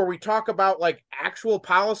history where we talk about like actual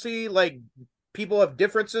policy, like people have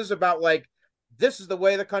differences about like this is the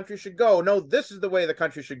way the country should go. No, this is the way the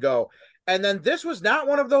country should go. And then this was not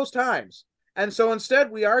one of those times. And so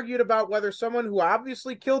instead we argued about whether someone who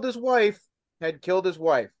obviously killed his wife had killed his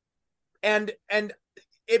wife. And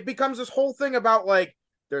it becomes this whole thing about like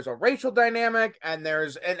there's a racial dynamic and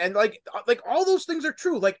there's and like all those things are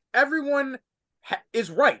true. Like everyone is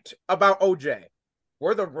right about OJ.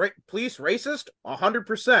 Were the police racist?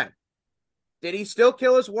 100%. Did he still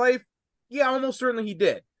kill his wife? Yeah, almost certainly he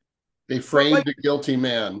did. They framed a guilty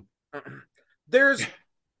man. There's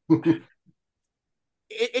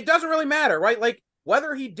it doesn't really matter, right? Like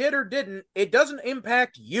whether he did or didn't, it doesn't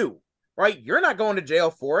impact you, right? You're not going to jail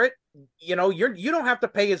for it. You don't have to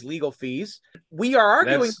pay his legal fees. We are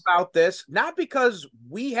arguing about this not because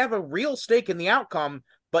we have a real stake in the outcome,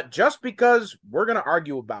 but just because we're going to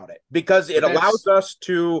argue about it, because it allows us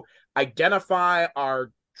to identify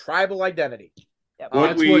our tribal identity.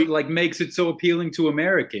 That's what makes it so appealing to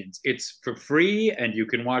Americans. It's for free, and you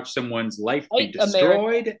can watch someone's life be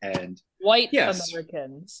destroyed. Americans.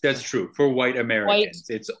 That's true for white Americans.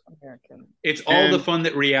 It's all the fun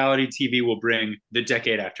that reality TV will bring the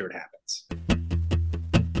decade after it happens.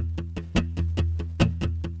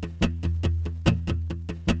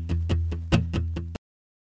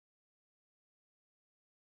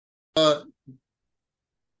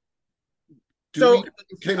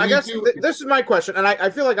 This is my question, and I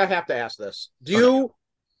feel like I have to ask this. Do you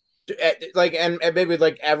and maybe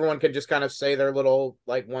like everyone can just kind of say their little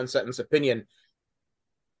like one sentence opinion?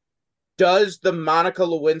 Does the Monica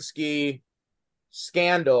Lewinsky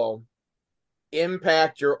scandal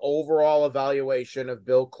impact your overall evaluation of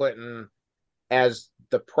Bill Clinton as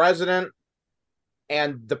the president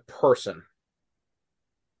and the person?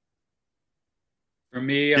 For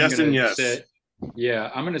me, I'm going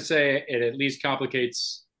to say it at least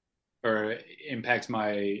complicates or impacts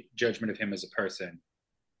my judgment of him as a person.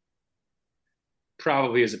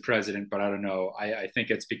 Probably as a president, but I don't know. I think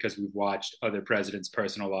it's because we've watched other presidents'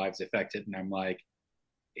 personal lives affect it, and I'm like,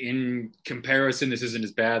 in comparison, this isn't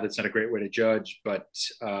as bad. That's not a great way to judge, but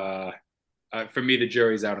for me, the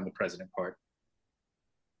jury's out on the president part.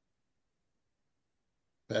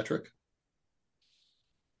 Patrick?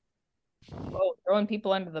 Oh, throwing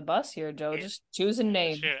people under the bus here, Joe. Just choose a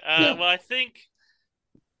name. Sure. Well, I think,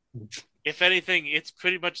 if anything, it's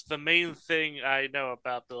pretty much the main thing I know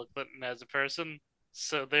about Bill Clinton as a person.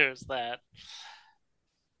 So there's that.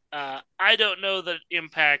 I don't know that it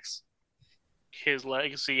impacts his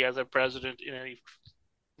legacy as a president in any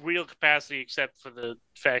real capacity, except for the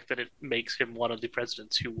fact that it makes him one of the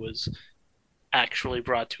presidents who was actually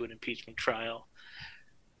brought to an impeachment trial.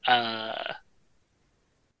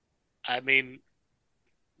 I mean,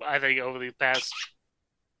 I think over the past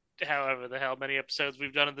however the hell many episodes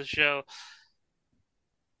we've done of the show,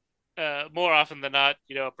 more often than not,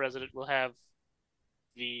 a president will have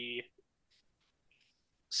the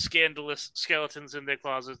scandalous skeletons in their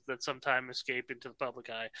closets that sometimes escape into the public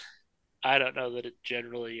eye. I don't know that it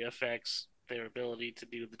generally affects their ability to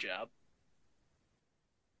do the job.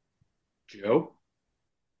 Joe?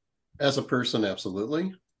 As a person,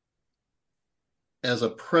 absolutely. As a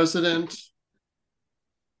president,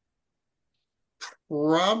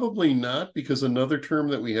 probably not, because another term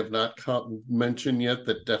that we have not mentioned yet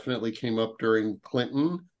that definitely came up during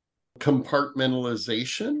Clinton,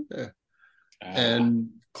 compartmentalization. And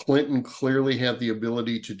Clinton clearly had the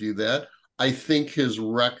ability to do that. I think his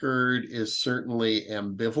record is certainly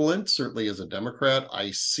ambivalent, certainly as a Democrat.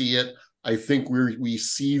 I see it. I think we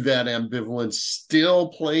see that ambivalence still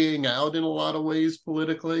playing out in a lot of ways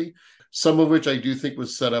politically, some of which I do think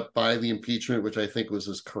was set up by the impeachment, which I think was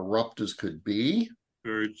as corrupt as could be.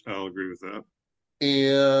 I'll agree with that.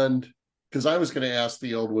 And because I was going to ask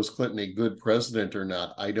the old, was Clinton a good president or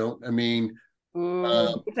not? Which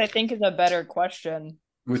I think is a better question.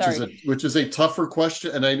 Which is a tougher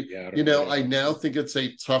question, and I now think it's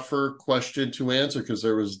a tougher question to answer because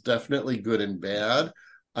there was definitely good and bad.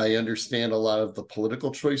 I understand a lot of the political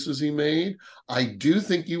choices he made. I do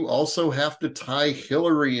think you also have to tie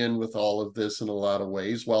Hillary in with all of this in a lot of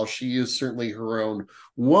ways. While she is certainly her own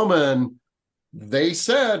woman, they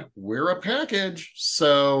said we're a package.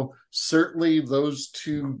 So certainly those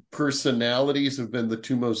two personalities have been the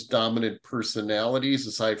two most dominant personalities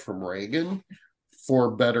aside from Reagan,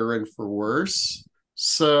 for better and for worse.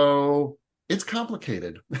 So it's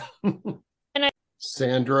complicated.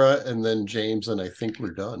 Sandra and then James, and I think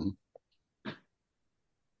we're done.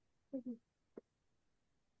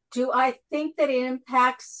 Do I think that it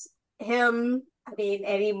impacts him,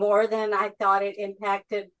 any more than I thought it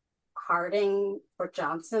impacted Harding or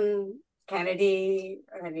Johnson, Kennedy,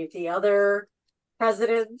 or any of the other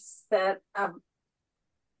presidents that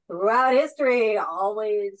throughout history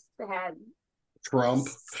always had Trump,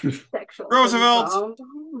 sexual Roosevelt.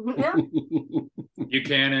 Yeah.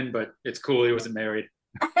 Buchanan, but it's cool he wasn't married.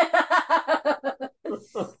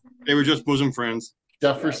 They were just bosom friends.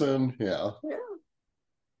 Jefferson, yeah.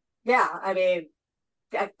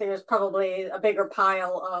 There's probably a bigger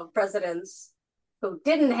pile of presidents who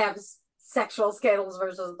didn't have sexual scandals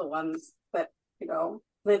versus the ones that,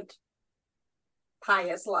 lived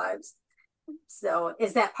pious lives. So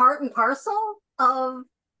is that part and parcel of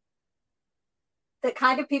the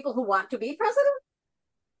kind of people who want to be president?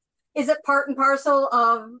 Is it part and parcel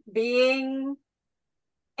of being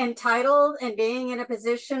entitled and being in a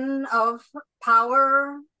position of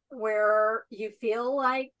power where you feel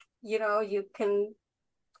like, you can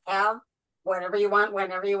have whatever you want,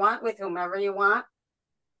 whenever you want, with whomever you want?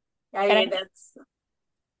 That's...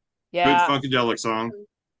 Yeah. Good Funkadelic song.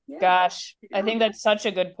 Gosh, I think that's such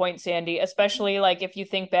a good point, Sandy, especially like if you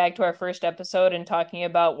think back to our first episode and talking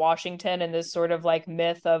about Washington and this sort of like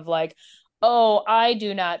myth of like, oh, I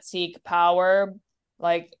do not seek power,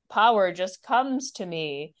 like power just comes to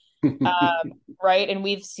me. Right. And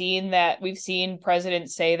we've seen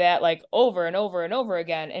presidents say that like over and over and over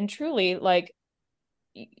again. And truly, like,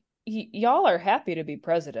 y'all are happy to be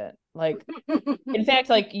president. Like, in fact,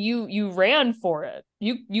 like you ran for it.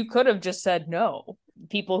 You could have just said no.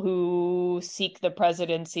 People who seek the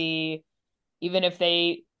presidency, even if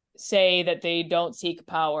they say that they don't seek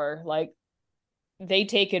power, like they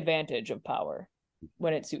take advantage of power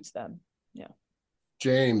when it suits them. Yeah.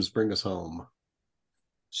 James, bring us home.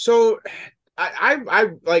 So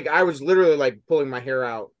I was literally like pulling my hair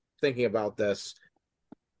out thinking about this.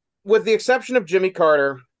 With the exception of Jimmy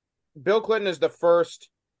Carter, Bill Clinton is the first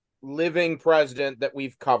living president that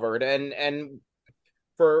we've covered. And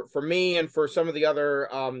for me and for some of the other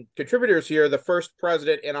contributors here, the first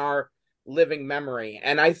president in our living memory.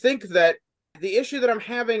 And I think that the issue that I'm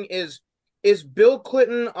having is Bill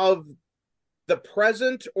Clinton of the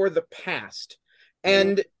present or the past?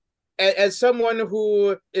 And as someone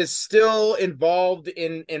who is still involved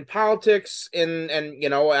in politics, and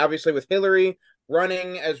obviously with Hillary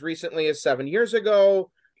running as recently as 7 years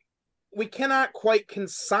ago, we cannot quite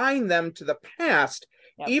consign them to the past.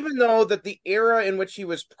 Yep. Even though that the era in which he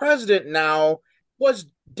was president now was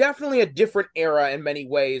definitely a different era in many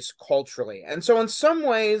ways culturally. And so in some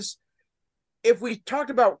ways, if we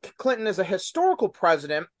talked about Clinton as a historical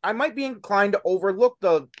president, I might be inclined to overlook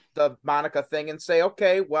the Monica thing and say,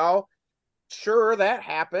 okay, well, sure, that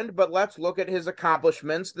happened, but let's look at his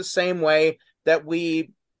accomplishments the same way that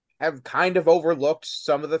we have kind of overlooked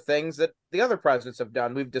some of the things that the other presidents have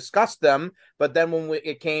done. We've discussed them, but then when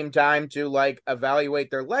it came time to like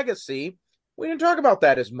evaluate their legacy, we didn't talk about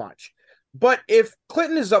that as much. But if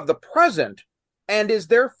Clinton is of the present and is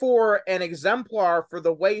therefore an exemplar for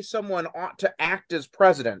the way someone ought to act as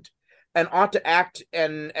president and ought to act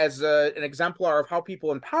as an exemplar of how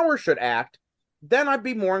people in power should act, then I'd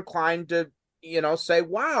be more inclined to say,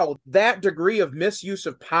 wow, that degree of misuse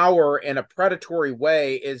of power in a predatory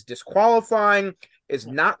way is disqualifying, is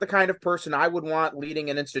not the kind of person I would want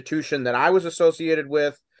leading an institution that I was associated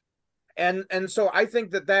with. And so I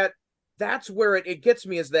think that's where it gets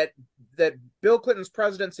me, is that Bill Clinton's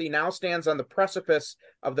presidency now stands on the precipice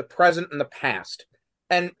of the present and the past.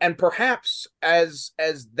 And perhaps as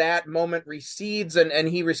that moment recedes and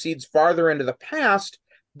he recedes farther into the past,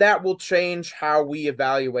 that will change how we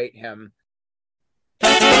evaluate him.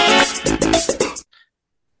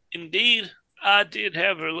 Indeed, I did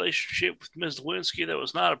have a relationship with Ms. Lewinsky that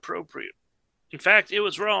was not appropriate. In fact, it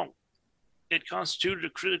was wrong. It constituted a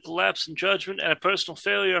critical lapse in judgment and a personal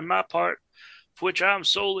failure on my part, for which I am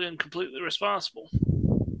solely and completely responsible.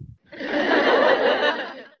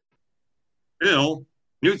 Bill,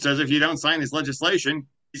 Newt says if you don't sign his legislation,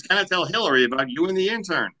 he's going to tell Hillary about you and the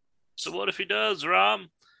intern. So what if he does, Rom?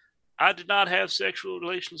 I did not have sexual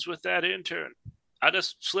relations with that intern. I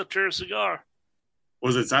just slipped her a cigar.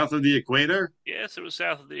 Was it south of the equator? Yes, it was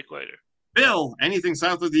south of the equator. Bill, anything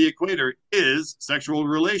south of the equator is sexual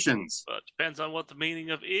relations. But depends on what the meaning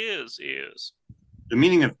of is. The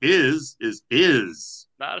meaning of is.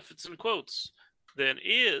 Not if it's in quotes. Then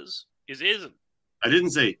is isn't. I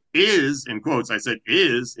didn't say is in quotes. I said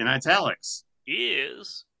is in italics.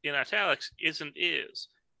 Is in italics isn't is.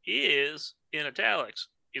 Is in italics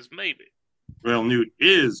is maybe. Well, Newt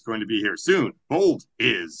is going to be here soon. Bold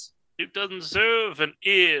is. Newt doesn't deserve an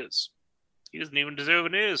is. He doesn't even deserve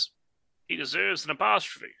an is. He deserves an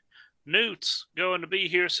apostrophe. Newt's going to be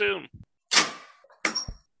here soon.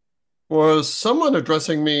 Was someone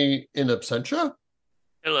addressing me in absentia?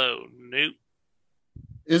 Hello, Newt.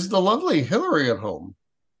 Is the lovely Hillary at home?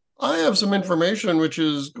 I have some information which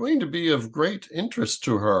is going to be of great interest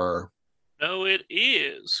to her. No, it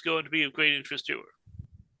is going to be of great interest to her.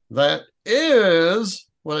 That is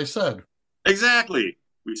what I said. Exactly.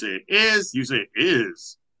 We say it is, you say it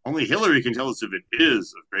is. Only Hillary can tell us if it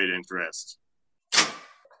is of great interest.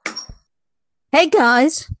 Hey,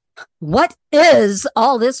 guys. What is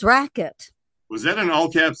all this racket? Was that in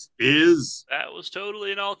all caps is? That was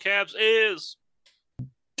totally in all caps is.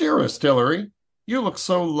 Dearest Hillary, you look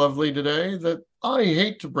so lovely today that I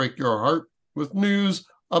hate to break your heart with news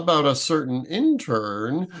about a certain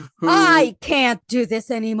intern who... I can't do this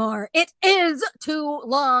anymore. It is too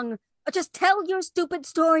long. Just tell your stupid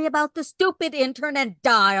story about the stupid intern and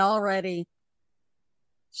die already.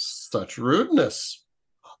 Such rudeness.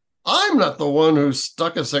 I'm not the one who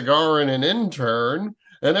stuck a cigar in an intern,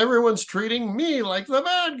 and everyone's treating me like the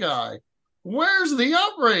bad guy. Where's the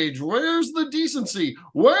outrage? Where's the decency?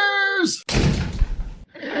 Where's...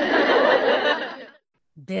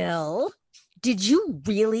 Bill, did you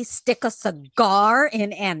really stick a cigar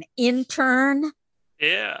in an intern?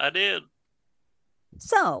 Yeah, I did.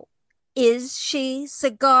 So, is she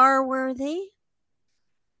cigar worthy?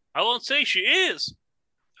 I won't say she is.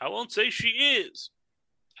 I won't say she is.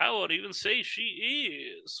 I won't even say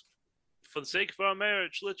she is. For the sake of our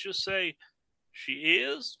marriage, let's just say she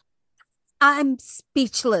is. I'm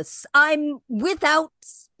speechless. I'm without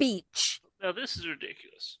speech. Now, this is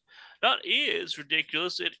ridiculous. Not is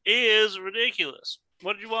ridiculous, it is ridiculous.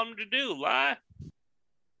 What did you want me to do, lie?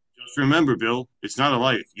 Just remember, Bill, it's not a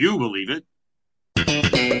lie if you believe it.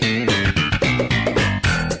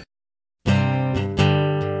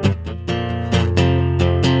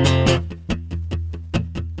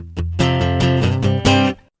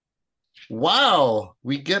 Wow,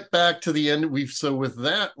 we get back to the end. So with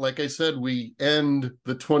that, like I said, we end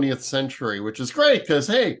the 20th century, which is great because,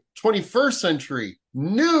 hey, 21st century,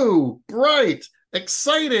 new, bright,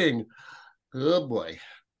 exciting. Oh, boy.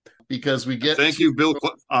 Because we get... Thank you, Bill.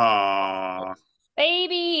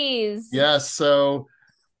 Babies. Yes, so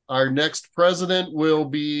our next president will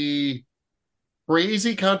be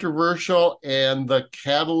crazy controversial and the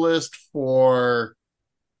catalyst for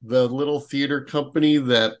the little theater company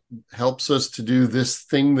that helps us to do this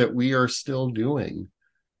thing that we are still doing.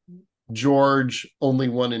 George, only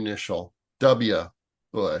one initial. W.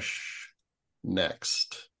 Bush.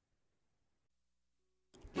 Next.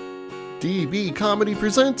 DB Comedy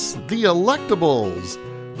presents The Electables.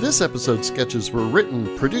 This episode's sketches were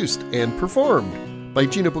written, produced, and performed by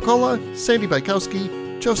Gina Bucola, Sandy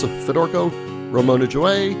Bykowski, Joseph Fedorko, Ramona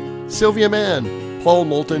Joy, Sylvia Mann, Paul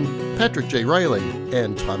Moulton, Patrick J. Riley,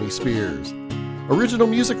 and Tommy Spears. Original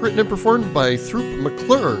music written and performed by Throop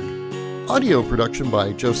McClurg. Audio production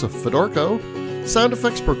by Joseph Fedorko. Sound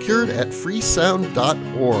effects procured at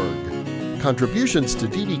freesound.org. Contributions to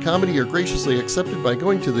DB Comedy are graciously accepted by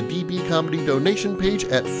going to the DB Comedy donation page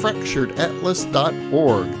at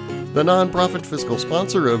fracturedatlas.org, the nonprofit fiscal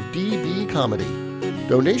sponsor of DB Comedy.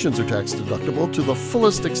 Donations are tax deductible to the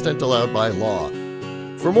fullest extent allowed by law.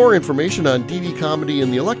 For more information on DB Comedy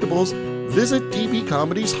and the Electables, visit DB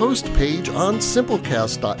Comedy's host page on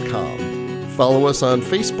Simplecast.com. Follow us on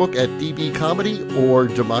Facebook at DB Comedy or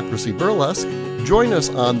Democracy Burlesque, join us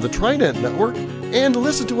on the Trident Network, and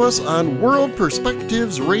listen to us on World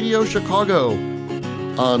Perspectives Radio Chicago.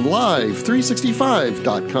 on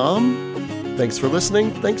live365.com. Thanks for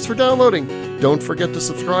listening. Thanks for downloading. Don't forget to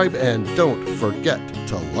subscribe and don't forget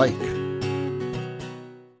to like.